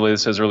up an overlay that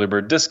says early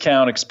bird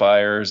discount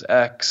expires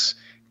X.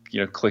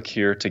 Click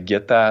here to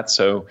get that.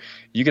 So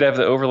you could have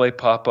the overlay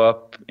pop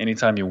up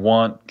anytime you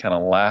want, kind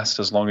of last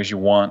as long as you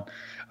want.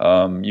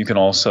 You can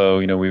also,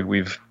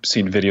 we've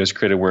seen videos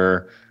created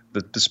where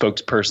the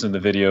spokesperson in the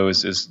video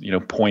is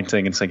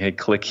pointing and saying, hey,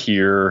 click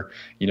here,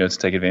 to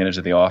take advantage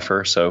of the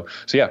offer. So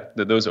yeah,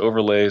 those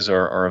overlays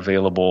are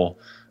available.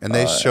 And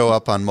they show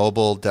up on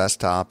mobile,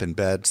 desktop,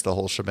 embeds, the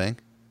whole shebang?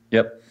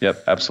 Yep,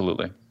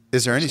 absolutely.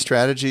 Is there any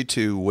strategy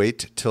to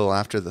wait till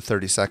after the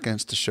 30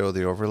 seconds to show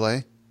the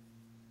overlay?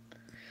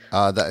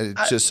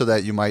 Just so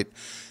that you might,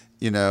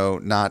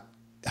 not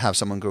have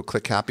someone go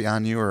click happy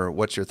on you, or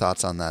what's your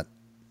thoughts on that?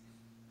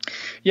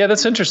 Yeah,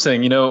 that's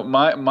interesting.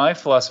 My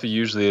philosophy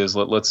usually is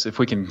let's if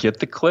we can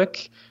get the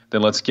click,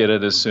 then let's get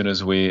it as soon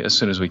as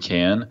we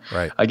can.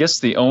 Right. I guess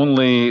the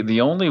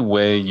only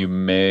way you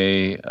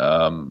may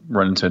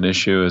run into an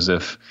issue is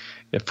if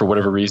for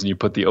whatever reason you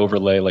put the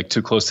overlay like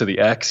too close to the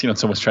X,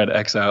 someone's trying to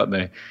X out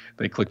and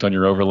they clicked on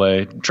your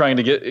overlay, trying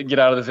to get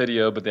out of the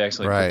video, but they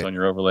actually clicked on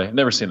your overlay. I've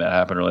never seen that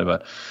happen really,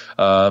 but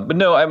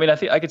no, I mean, I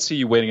think I could see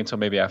you waiting until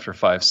maybe after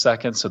 5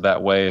 seconds. So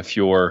that way, if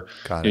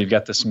you've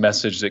got this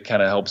message that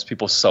kind of helps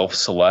people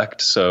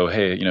self-select. So,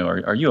 hey,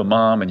 are you a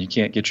mom and you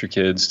can't get your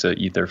kids to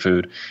eat their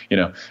food,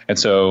 and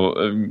so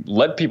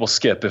let people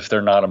skip if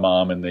they're not a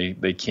mom and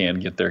they can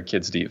get their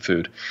kids to eat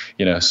food,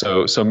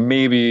 so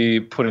maybe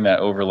putting that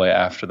overlay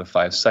after the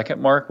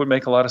 5-second mark would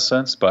make a lot of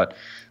sense. But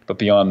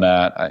beyond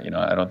that,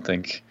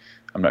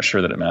 I'm not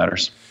sure that it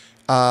matters.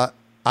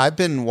 I've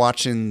been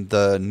watching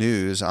the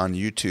news on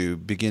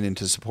YouTube beginning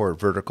to support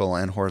vertical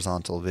and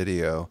horizontal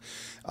video,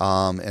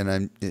 and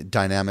I'm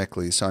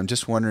dynamically. So I'm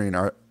just wondering,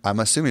 I'm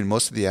assuming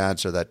most of the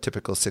ads are that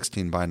typical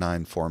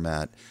 16:9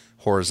 format,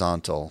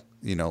 horizontal,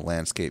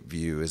 landscape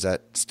view. Is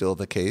that still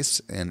the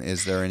case? And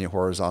is there any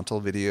horizontal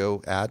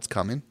video ads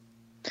coming?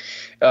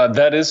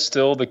 That is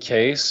still the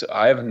case.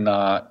 I have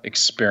not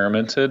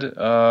experimented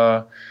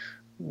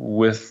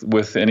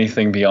with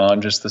anything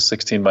beyond just the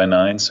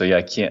 16:9. So yeah,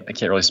 I can't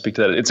really speak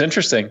to that. It's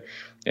interesting,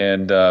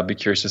 and be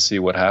curious to see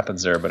what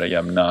happens there. But yeah,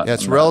 I'm not. Yeah,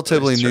 it's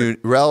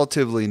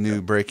relatively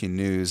new breaking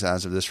news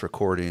as of this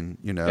recording.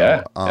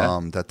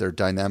 That they're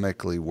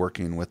dynamically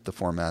working with the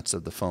formats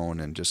of the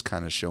phone and just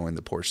kind of showing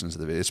the portions of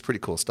the video. It's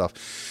pretty cool stuff.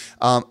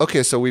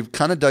 Okay, so we've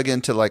kind of dug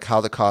into like how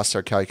the costs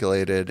are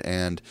calculated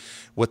and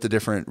what the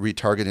different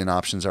retargeting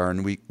options are,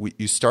 and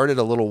you started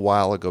a little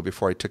while ago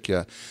before I took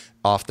you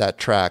off that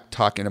track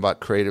talking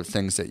about creative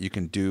things that you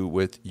can do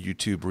with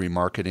YouTube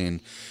remarketing.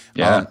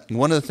 Yeah.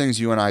 One of the things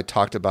you and I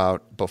talked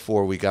about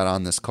before we got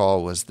on this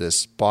call was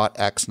this bought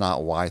X,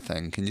 not Y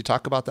thing. Can you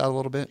talk about that a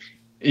little bit?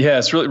 Yeah,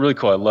 it's really, really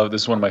cool. I love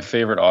this. One of my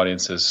favorite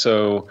audiences.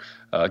 So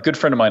a good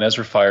friend of mine,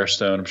 Ezra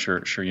Firestone, I'm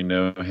sure you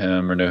know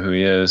him or know who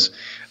he is.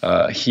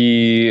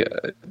 He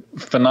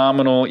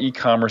phenomenal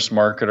e-commerce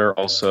marketer,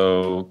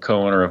 also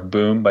co-owner of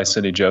Boom by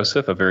Cindy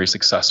Joseph, a very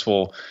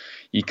successful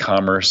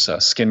e-commerce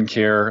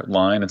skincare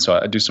line. And so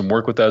I do some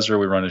work with Ezra.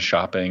 We run his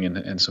shopping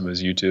and some of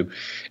his YouTube.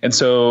 And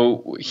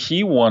so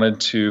he wanted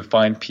to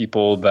find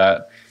people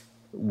that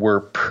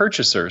were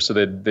purchasers. So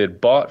they'd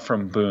bought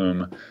from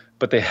Boom,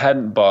 but they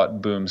hadn't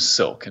bought Boom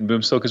Silk. And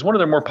Boom Silk is one of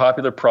their more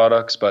popular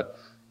products, but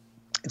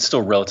it's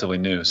still relatively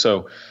new.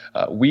 So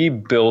we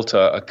built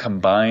a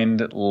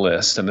combined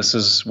list, and this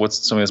is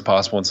something that's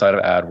possible inside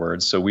of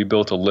AdWords. So we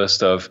built a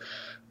list of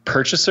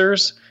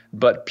purchasers,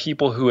 but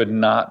people who had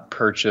not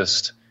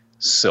purchased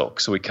Silk.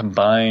 So we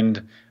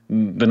combined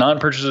the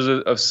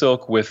non-purchasers of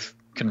Silk with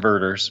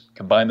converters,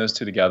 combined those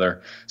two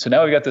together. So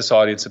now we've got this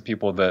audience of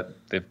people that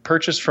they've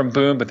purchased from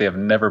Boom, but they have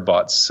never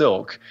bought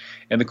Silk.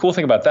 And the cool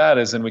thing about that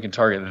is then we can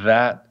target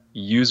that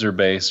user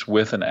base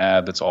with an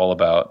ad that's all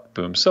about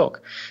Boom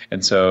Silk,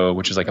 and so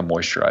which is like a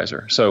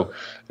moisturizer. So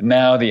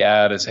now the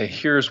ad is, hey,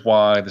 here's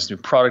why this new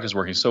product is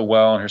working so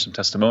well, and here's some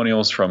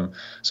testimonials from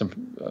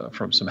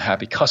some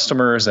happy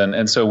customers,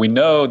 and so we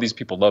know these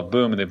people love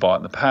Boom and they bought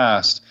in the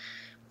past.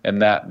 And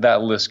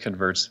that list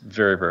converts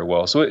very, very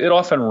well. So it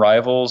often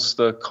rivals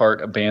the cart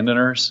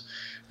abandoners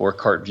or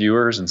cart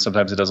viewers, and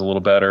sometimes it does a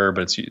little better,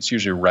 but it's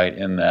usually right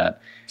in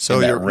that. So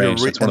in that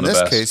range. In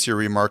this case, you're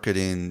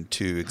remarketing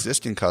to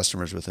existing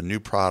customers with a new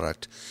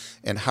product.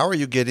 And how are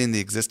you getting the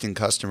existing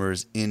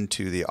customers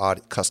into the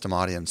custom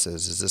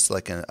audiences? Is this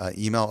like an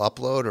email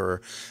upload,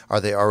 or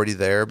are they already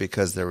there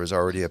because there was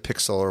already a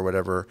pixel or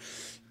whatever,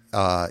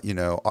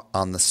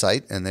 on the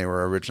site, and they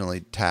were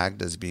originally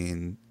tagged as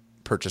being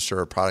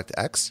purchaser of product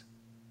X?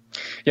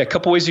 Yeah, a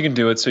couple ways you can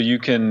do it. So you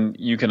can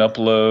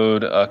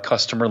upload a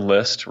customer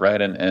list,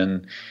 right?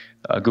 And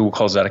Google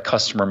calls that a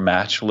customer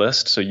match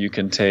list. So you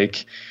can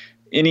take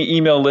any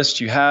email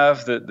list you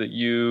have that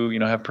you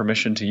have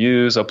permission to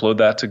use, upload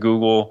that to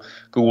Google.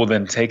 Google will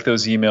then take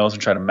those emails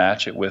and try to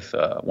match it with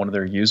one of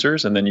their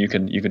users, and then you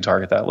can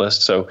target that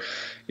list. So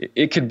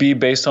it could be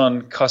based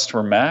on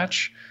customer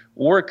match,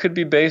 or it could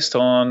be based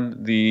on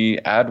the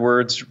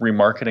AdWords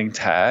remarketing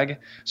tag.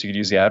 So you could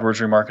use the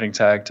AdWords remarketing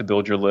tag to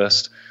build your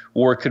list,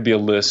 or it could be a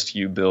list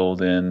you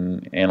build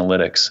in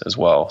analytics as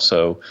well.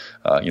 So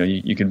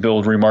you can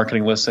build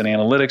remarketing lists in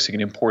analytics. You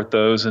can import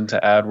those into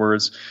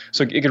AdWords.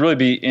 So it could really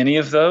be any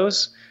of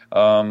those,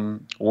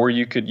 or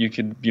you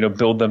could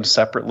build them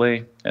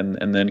separately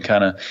and then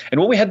kind of. And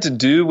what we had to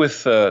do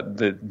with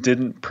the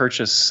didn't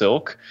purchase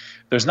Silk.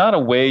 There's not a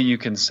way you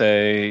can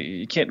say,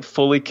 you can't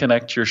fully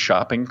connect your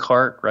shopping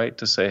cart, right,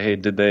 to say, hey,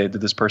 did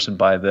this person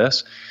buy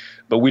this?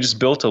 But we just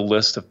built a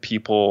list of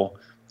people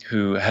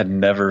who had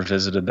never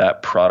visited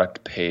that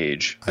product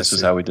page. This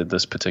is how we did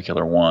this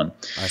particular one.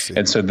 I see.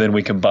 And so then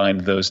we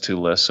combined those two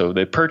lists. So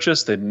they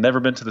purchased, they'd never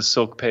been to the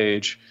Silk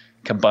page,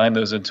 combined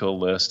those into a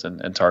list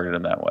and targeted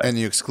them that way. And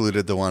you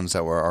excluded the ones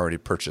that were already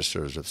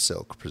purchasers of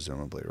Silk,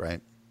 presumably, right?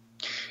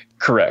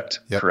 Correct.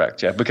 Yep.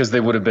 Correct. Yeah, because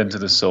they would have been to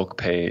the Silk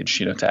page,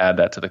 to add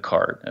that to the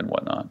cart and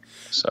whatnot.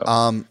 So,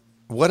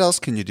 What else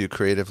can you do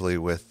creatively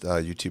with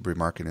YouTube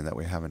remarketing that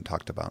we haven't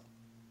talked about?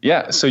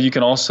 Yeah, so you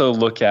can also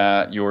look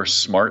at your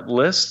smart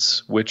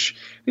lists, which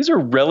these are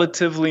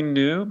relatively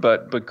new,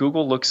 but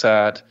Google looks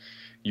at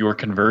your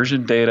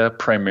conversion data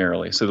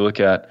primarily. So they look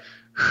at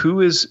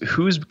who's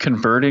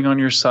converting on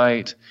your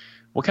site,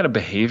 what kind of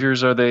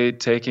behaviors are they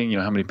taking,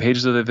 how many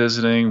pages are they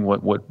visiting,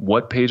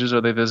 what pages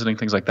are they visiting,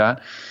 things like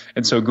that.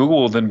 And so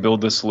Google will then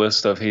build this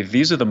list of, hey,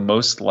 these are the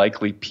most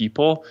likely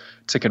people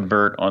to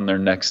convert on their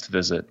next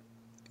visit.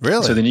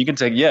 Really? So then you can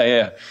take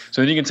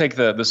So then you can take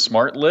the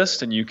smart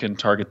list and you can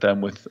target them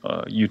with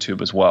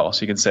YouTube as well.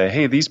 So you can say,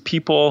 hey, these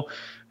people,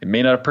 they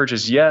may not have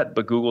purchased yet,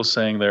 but Google's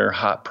saying they're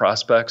hot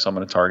prospects, so I'm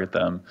going to target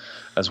them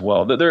as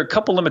well. There are a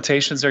couple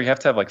limitations there. You have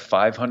to have like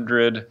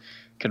 500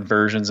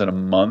 conversions in a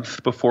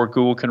month before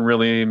Google can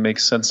really make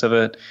sense of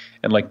it,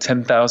 and like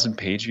 10,000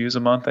 page views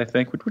a month, I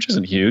think, which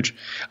isn't huge.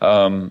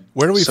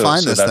 Where do we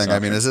find this thing? I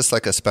mean, is this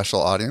like a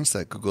special audience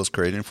that Google's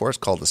creating for us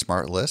called the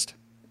Smart List?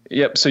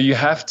 Yep. So you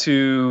have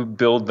to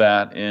build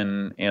that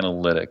in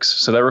analytics.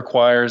 So that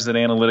requires that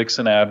analytics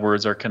and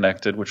AdWords are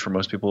connected, which for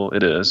most people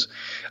it is.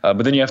 But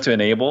then you have to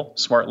enable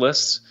smart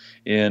lists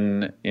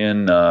in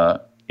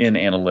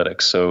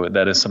analytics. So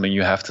that is something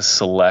you have to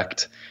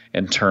select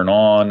and turn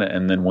on.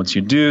 And then once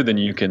you do, then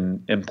you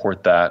can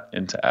import that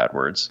into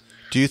AdWords.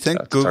 Do you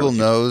think Google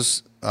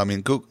knows? I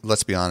mean, Google,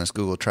 let's be honest.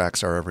 Google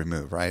tracks our every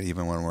move, right?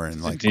 Even when we're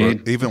in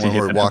when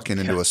we're walking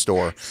into a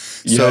store.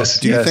 So,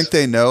 do you think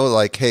they know,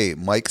 like, hey,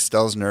 Mike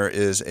Stelzner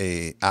is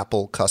a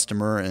Apple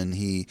customer and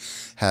he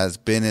has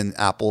been in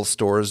Apple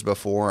stores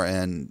before,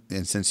 and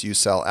since you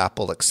sell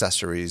Apple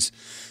accessories,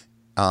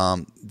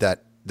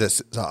 that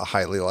this is a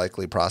highly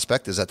likely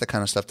prospect? Is that the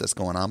kind of stuff that's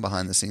going on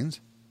behind the scenes?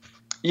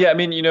 Yeah, I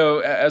mean,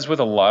 as with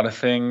a lot of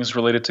things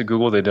related to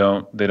Google, they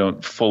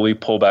don't fully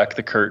pull back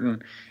the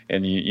curtain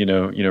and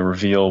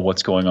reveal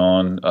what's going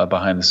on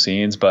behind the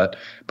scenes, but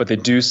they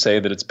do say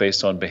that it's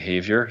based on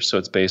behavior. So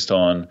it's based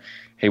on,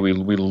 hey, we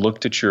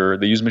looked at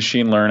they use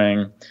machine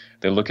learning.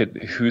 They look at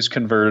who's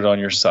converted on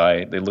your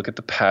site. They look at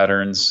the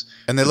patterns,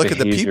 and they look at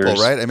the people,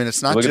 right? I mean,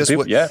 it's not just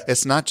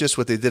it's not just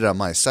what they did on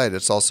my site.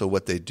 It's also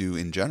what they do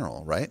in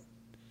general, right?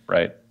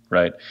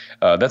 Right.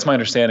 That's my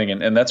understanding,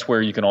 and that's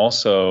where you can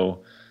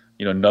also.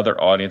 Another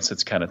audience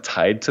that's kind of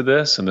tied to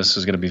this, and this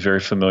is going to be very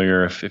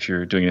familiar if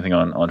you're doing anything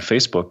on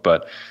Facebook,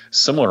 but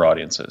similar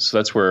audiences. So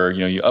that's where,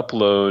 you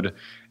uploaded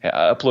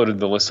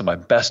the list of my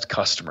best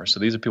customers. So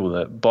these are people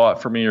that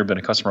bought from me or been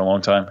a customer a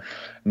long time.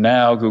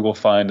 Now Google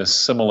find a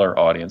similar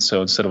audience.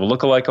 So instead of a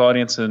lookalike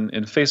audience in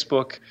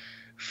Facebook,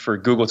 for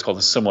Google, it's called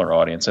a similar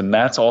audience, and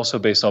that's also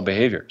based on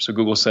behavior. So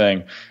Google's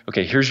saying,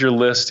 okay, here's your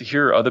list.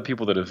 Here are other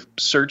people that have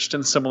searched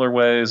in similar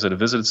ways, that have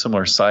visited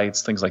similar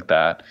sites, things like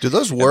that. Do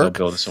those work?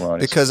 Build a similar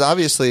audience. Because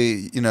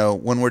obviously,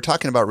 when we're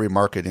talking about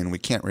remarketing, we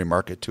can't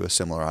remarket to a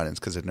similar audience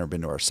because they've never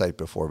been to our site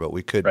before, but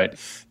we could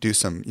do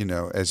some,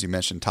 as you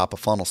mentioned, top of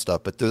funnel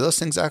stuff. But do those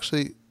things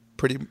actually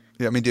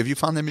have you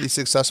found them to be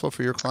successful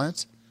for your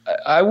clients?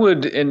 I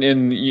would, and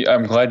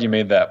I'm glad you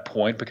made that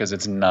point, because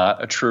it's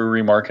not a true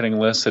remarketing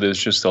list. It is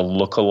just a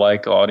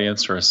lookalike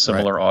audience or a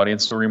similar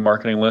audience to a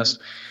remarketing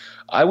list.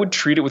 I would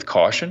treat it with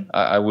caution.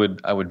 I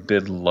would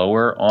bid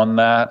lower on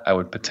that. I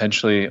would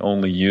potentially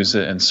only use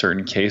it in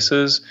certain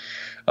cases.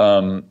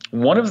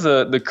 One of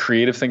the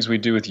creative things we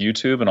do with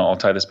YouTube, and I'll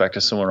tie this back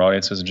to similar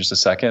audiences in just a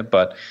second,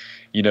 but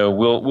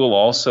we'll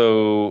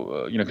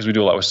also, because we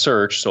do a lot with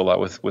search, so a lot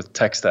with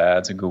text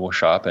ads and Google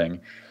Shopping.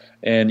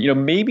 And,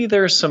 maybe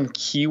there are some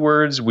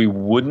keywords we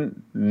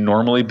wouldn't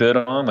normally bid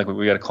on. Like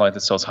we got a client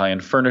that sells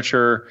high-end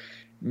furniture.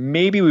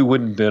 Maybe we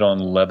wouldn't bid on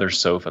leather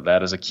sofa.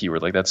 That is a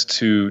keyword. Like that's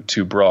too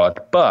broad.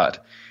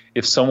 But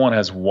if someone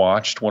has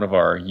watched one of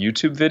our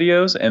YouTube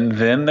videos and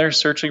then they're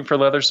searching for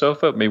leather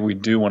sofa, maybe we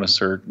do want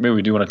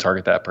to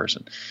target that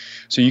person.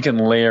 So you can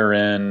layer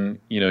in,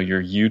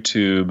 your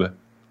YouTube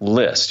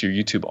list, your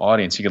YouTube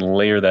audience. You can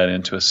layer that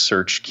into a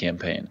search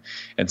campaign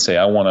and say,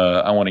 I want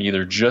to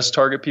either just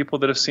target people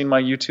that have seen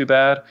my YouTube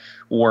ad,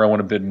 or I want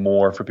to bid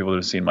more for people that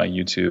have seen my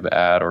YouTube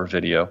ad or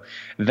video.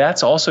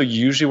 That's also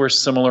usually where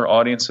similar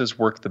audiences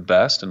work the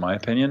best, in my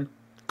opinion.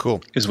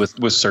 Cool. Is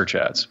with search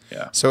ads.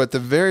 Yeah. So at the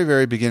very,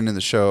 very beginning of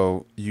the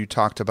show, you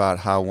talked about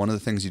how one of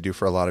the things you do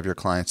for a lot of your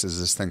clients is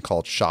this thing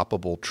called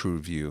shoppable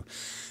TrueView.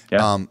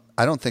 Yeah.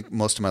 I don't think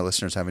most of my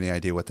listeners have any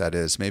idea what that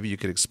is. Maybe you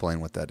could explain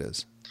what that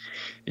is.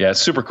 Yeah,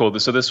 it's super cool.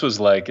 So this was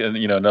like,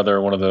 another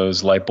one of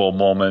those light bulb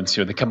moments,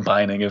 the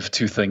combining of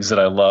two things that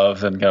I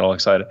love and got all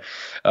excited.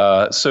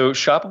 So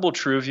shoppable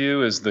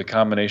TrueView is the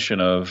combination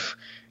of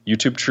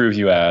YouTube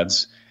TrueView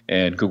ads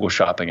and Google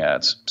Shopping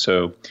ads.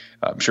 So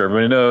I'm sure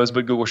everybody knows,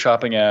 but Google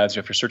Shopping ads,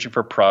 if you're searching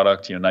for a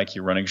product, Nike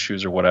running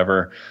shoes or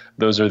whatever,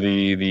 those are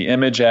the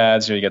image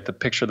ads. You get the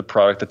picture of the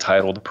product, the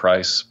title, the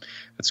price.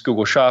 It's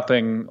Google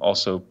Shopping,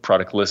 also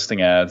product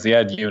listing ads. The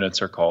ad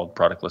units are called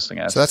product listing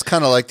ads. So that's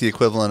kind of like the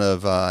equivalent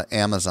of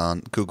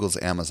Amazon, Google's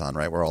Amazon,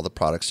 right? Where all the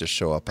products just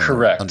show up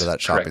under that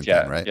shopping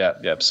thing, right?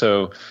 Yeah.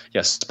 So,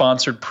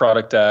 sponsored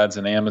product ads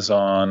in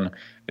Amazon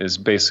is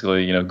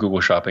basically,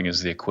 Google Shopping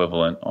is the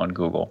equivalent on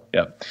Google.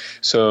 Yeah.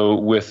 So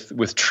with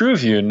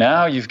TrueView,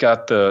 now you've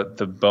got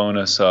the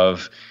bonus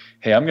of,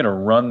 hey, I'm going to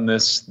run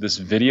this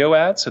video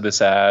ad. So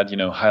this ad,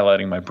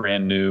 highlighting my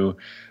brand new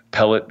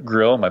pellet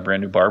grill, my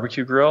brand new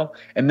barbecue grill.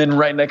 And then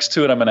right next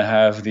to it, I'm going to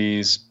have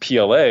these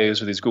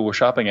PLAs or these Google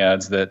Shopping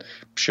ads that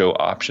show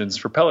options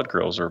for pellet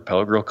grills or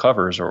pellet grill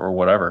covers or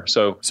whatever.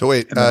 So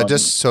wait,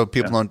 just so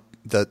people don't,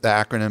 the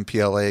acronym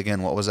PLA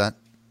again, what was that?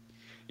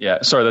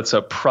 Yeah, sorry, that's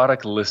a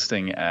product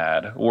listing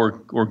ad or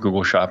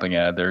Google Shopping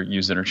ad. They're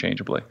used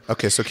interchangeably.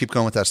 Okay, so keep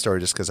going with that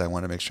story just because I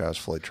want to make sure I was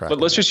fully tracking.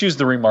 But let's just use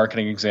the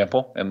remarketing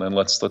example, and then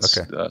let's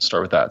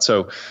start with that.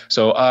 So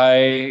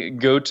I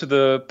go to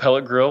the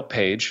pellet grill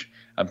page.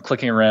 I'm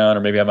clicking around, or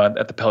maybe I'm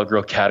at the pellet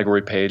grill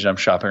category page, and I'm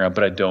shopping around,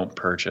 but I don't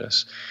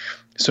purchase.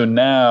 So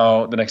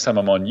now the next time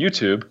I'm on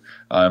YouTube,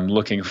 I'm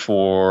looking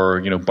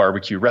for,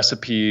 barbecue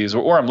recipes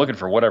or I'm looking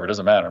for whatever. It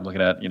doesn't matter. I'm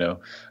looking at,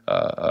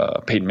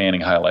 Peyton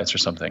Manning highlights or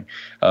something.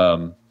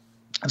 So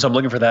I'm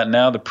looking for that.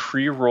 Now the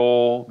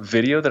pre-roll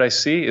video that I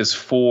see is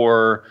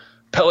for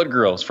pellet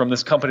grills from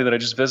this company that I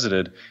just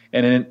visited.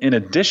 And in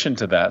addition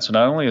to that, so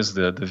not only is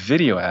the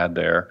video ad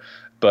there,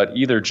 but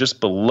either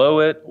just below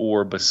it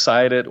or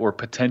beside it or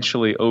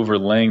potentially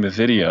overlaying the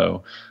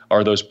video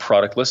are those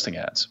product listing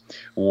ads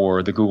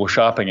or the Google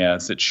Shopping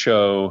ads that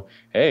show,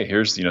 hey,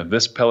 here's,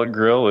 this pellet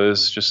grill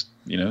is just,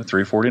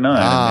 $349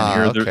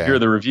 and here are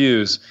the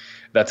reviews,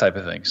 that type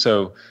of thing.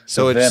 So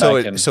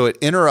it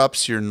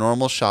interrupts your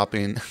normal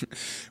shopping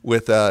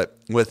with a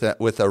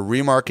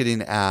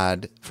remarketing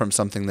ad from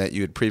something that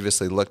you had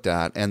previously looked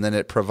at, and then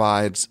it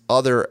provides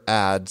other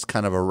ads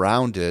kind of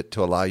around it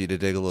to allow you to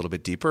dig a little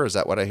bit deeper. Is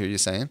that what I hear you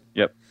saying?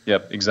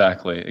 Yep,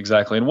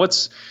 exactly. And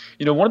what's,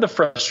 one of the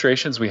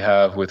frustrations we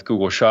have with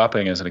Google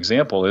Shopping as an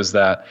example is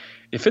that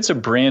if it's a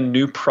brand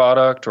new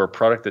product or a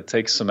product that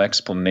takes some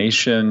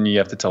explanation, you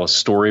have to tell a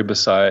story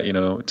beside,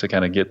 to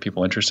kind of get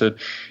people interested.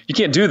 You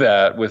can't do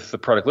that with the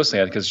product listing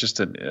ad because it's just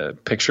a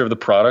picture of the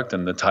product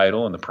and the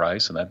title and the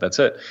price and that's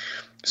it.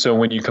 So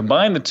when you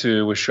combine the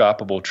two with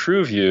shoppable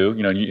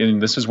TrueView,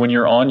 and this is when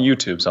you're on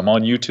YouTube. So I'm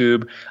on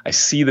YouTube, I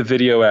see the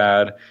video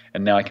ad,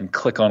 and now I can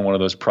click on one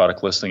of those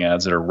product listing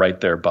ads that are right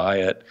there by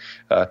it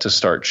to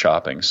start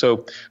shopping.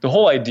 So the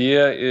whole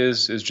idea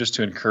is just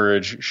to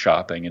encourage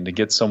shopping and to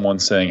get someone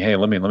saying, hey,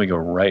 let me go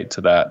right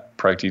to that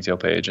product detail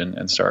page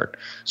and start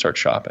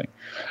shopping.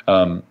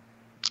 So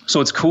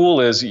what's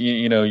cool is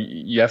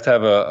you have to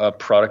have a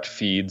product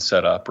feed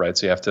set up, right?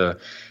 So you have to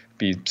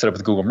be set up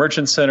with Google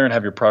Merchant Center and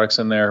have your products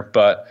in there.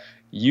 But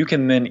you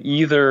can then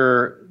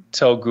either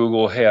tell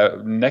Google, hey,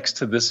 next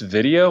to this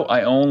video,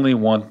 I only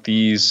want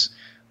these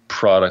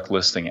product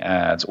listing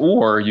ads.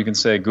 Or you can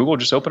say, Google,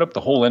 just open up the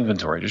whole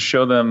inventory. Just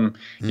show them,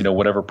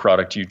 whatever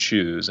product you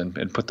choose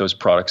and put those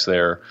products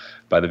there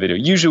by the video.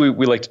 Usually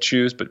we like to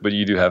choose, but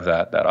you do have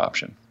that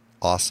option.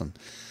 Awesome.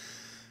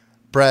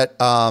 Brett,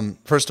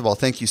 first of all,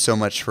 thank you so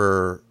much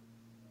for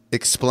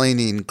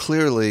explaining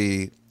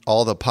clearly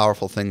all the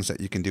powerful things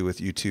that you can do with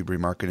YouTube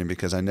remarketing,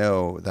 because I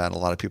know that a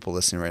lot of people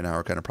listening right now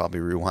are going to probably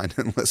rewind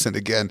and listen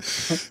again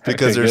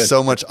because there's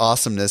so much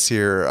awesomeness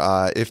here.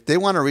 If they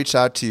want to reach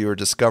out to you or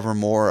discover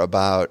more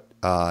about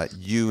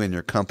you and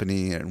your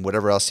company and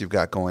whatever else you've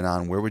got going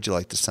on, where would you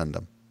like to send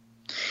them?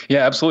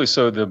 Yeah, absolutely.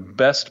 So the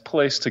best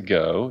place to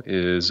go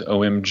is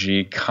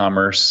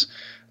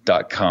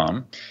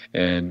omgcommerce.com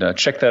and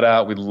check that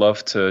out. We'd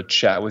love to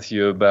chat with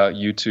you about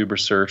YouTube or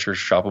search or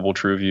shoppable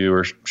TrueView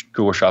or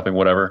Google Shopping,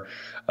 whatever.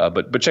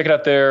 But check it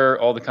out there.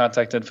 All the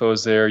contact info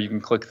is there. You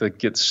can click the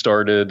Get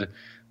Started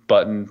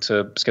button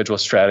to schedule a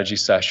strategy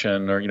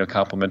session or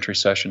complimentary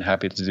session.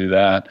 Happy to do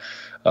that.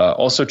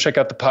 Also check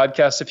out the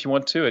podcast if you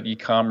want to at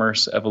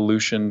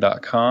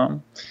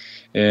ecommerceevolution.com.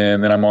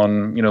 And then I'm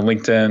on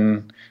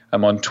LinkedIn.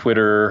 I'm on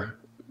Twitter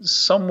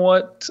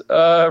somewhat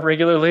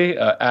regularly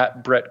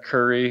at Brett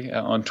Curry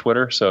on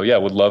Twitter. So yeah,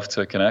 would love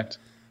to connect.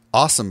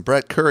 Awesome.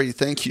 Brett Curry,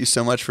 thank you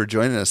so much for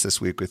joining us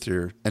this week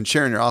and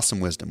sharing your awesome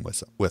wisdom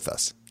with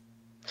us.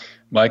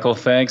 Michael,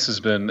 thanks. It's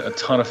been a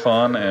ton of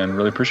fun and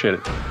really appreciate it.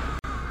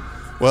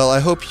 Well, I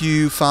hope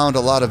you found a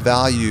lot of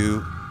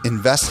value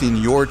investing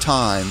your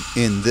time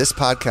in this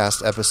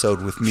podcast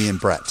episode with me and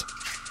Brett.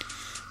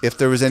 If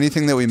there was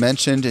anything that we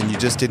mentioned and you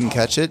just didn't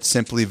catch it,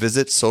 simply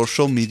visit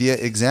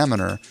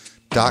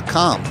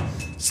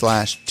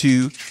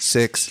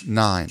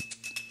socialmediaexaminer.com/269.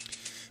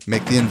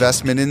 Make the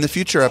investment in the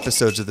future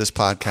episodes of this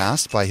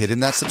podcast by hitting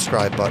that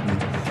subscribe button.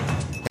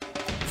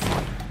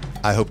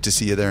 I hope to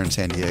see you there in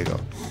San Diego.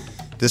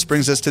 This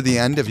brings us to the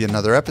end of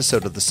another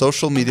episode of the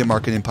Social Media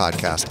Marketing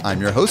Podcast. I'm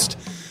your host,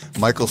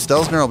 Michael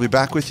Stelzner. I'll be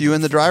back with you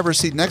in the driver's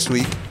seat next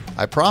week.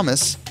 I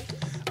promise.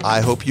 I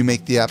hope you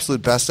make the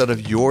absolute best out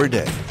of your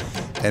day.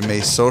 And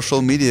may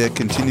social media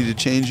continue to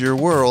change your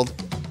world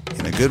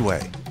in a good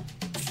way.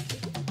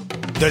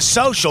 The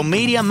Social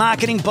Media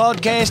Marketing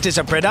Podcast is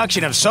a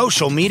production of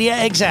Social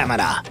Media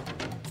Examiner.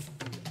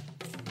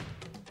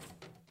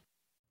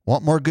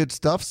 Want more good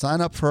stuff?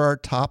 Sign up for our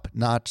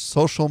top-notch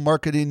social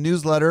marketing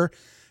newsletter.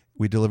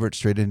 We deliver it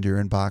straight into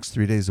your inbox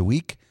 3 days a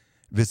week.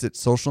 Visit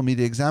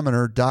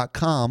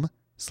socialmediaexaminer.com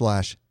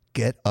slash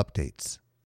get updates.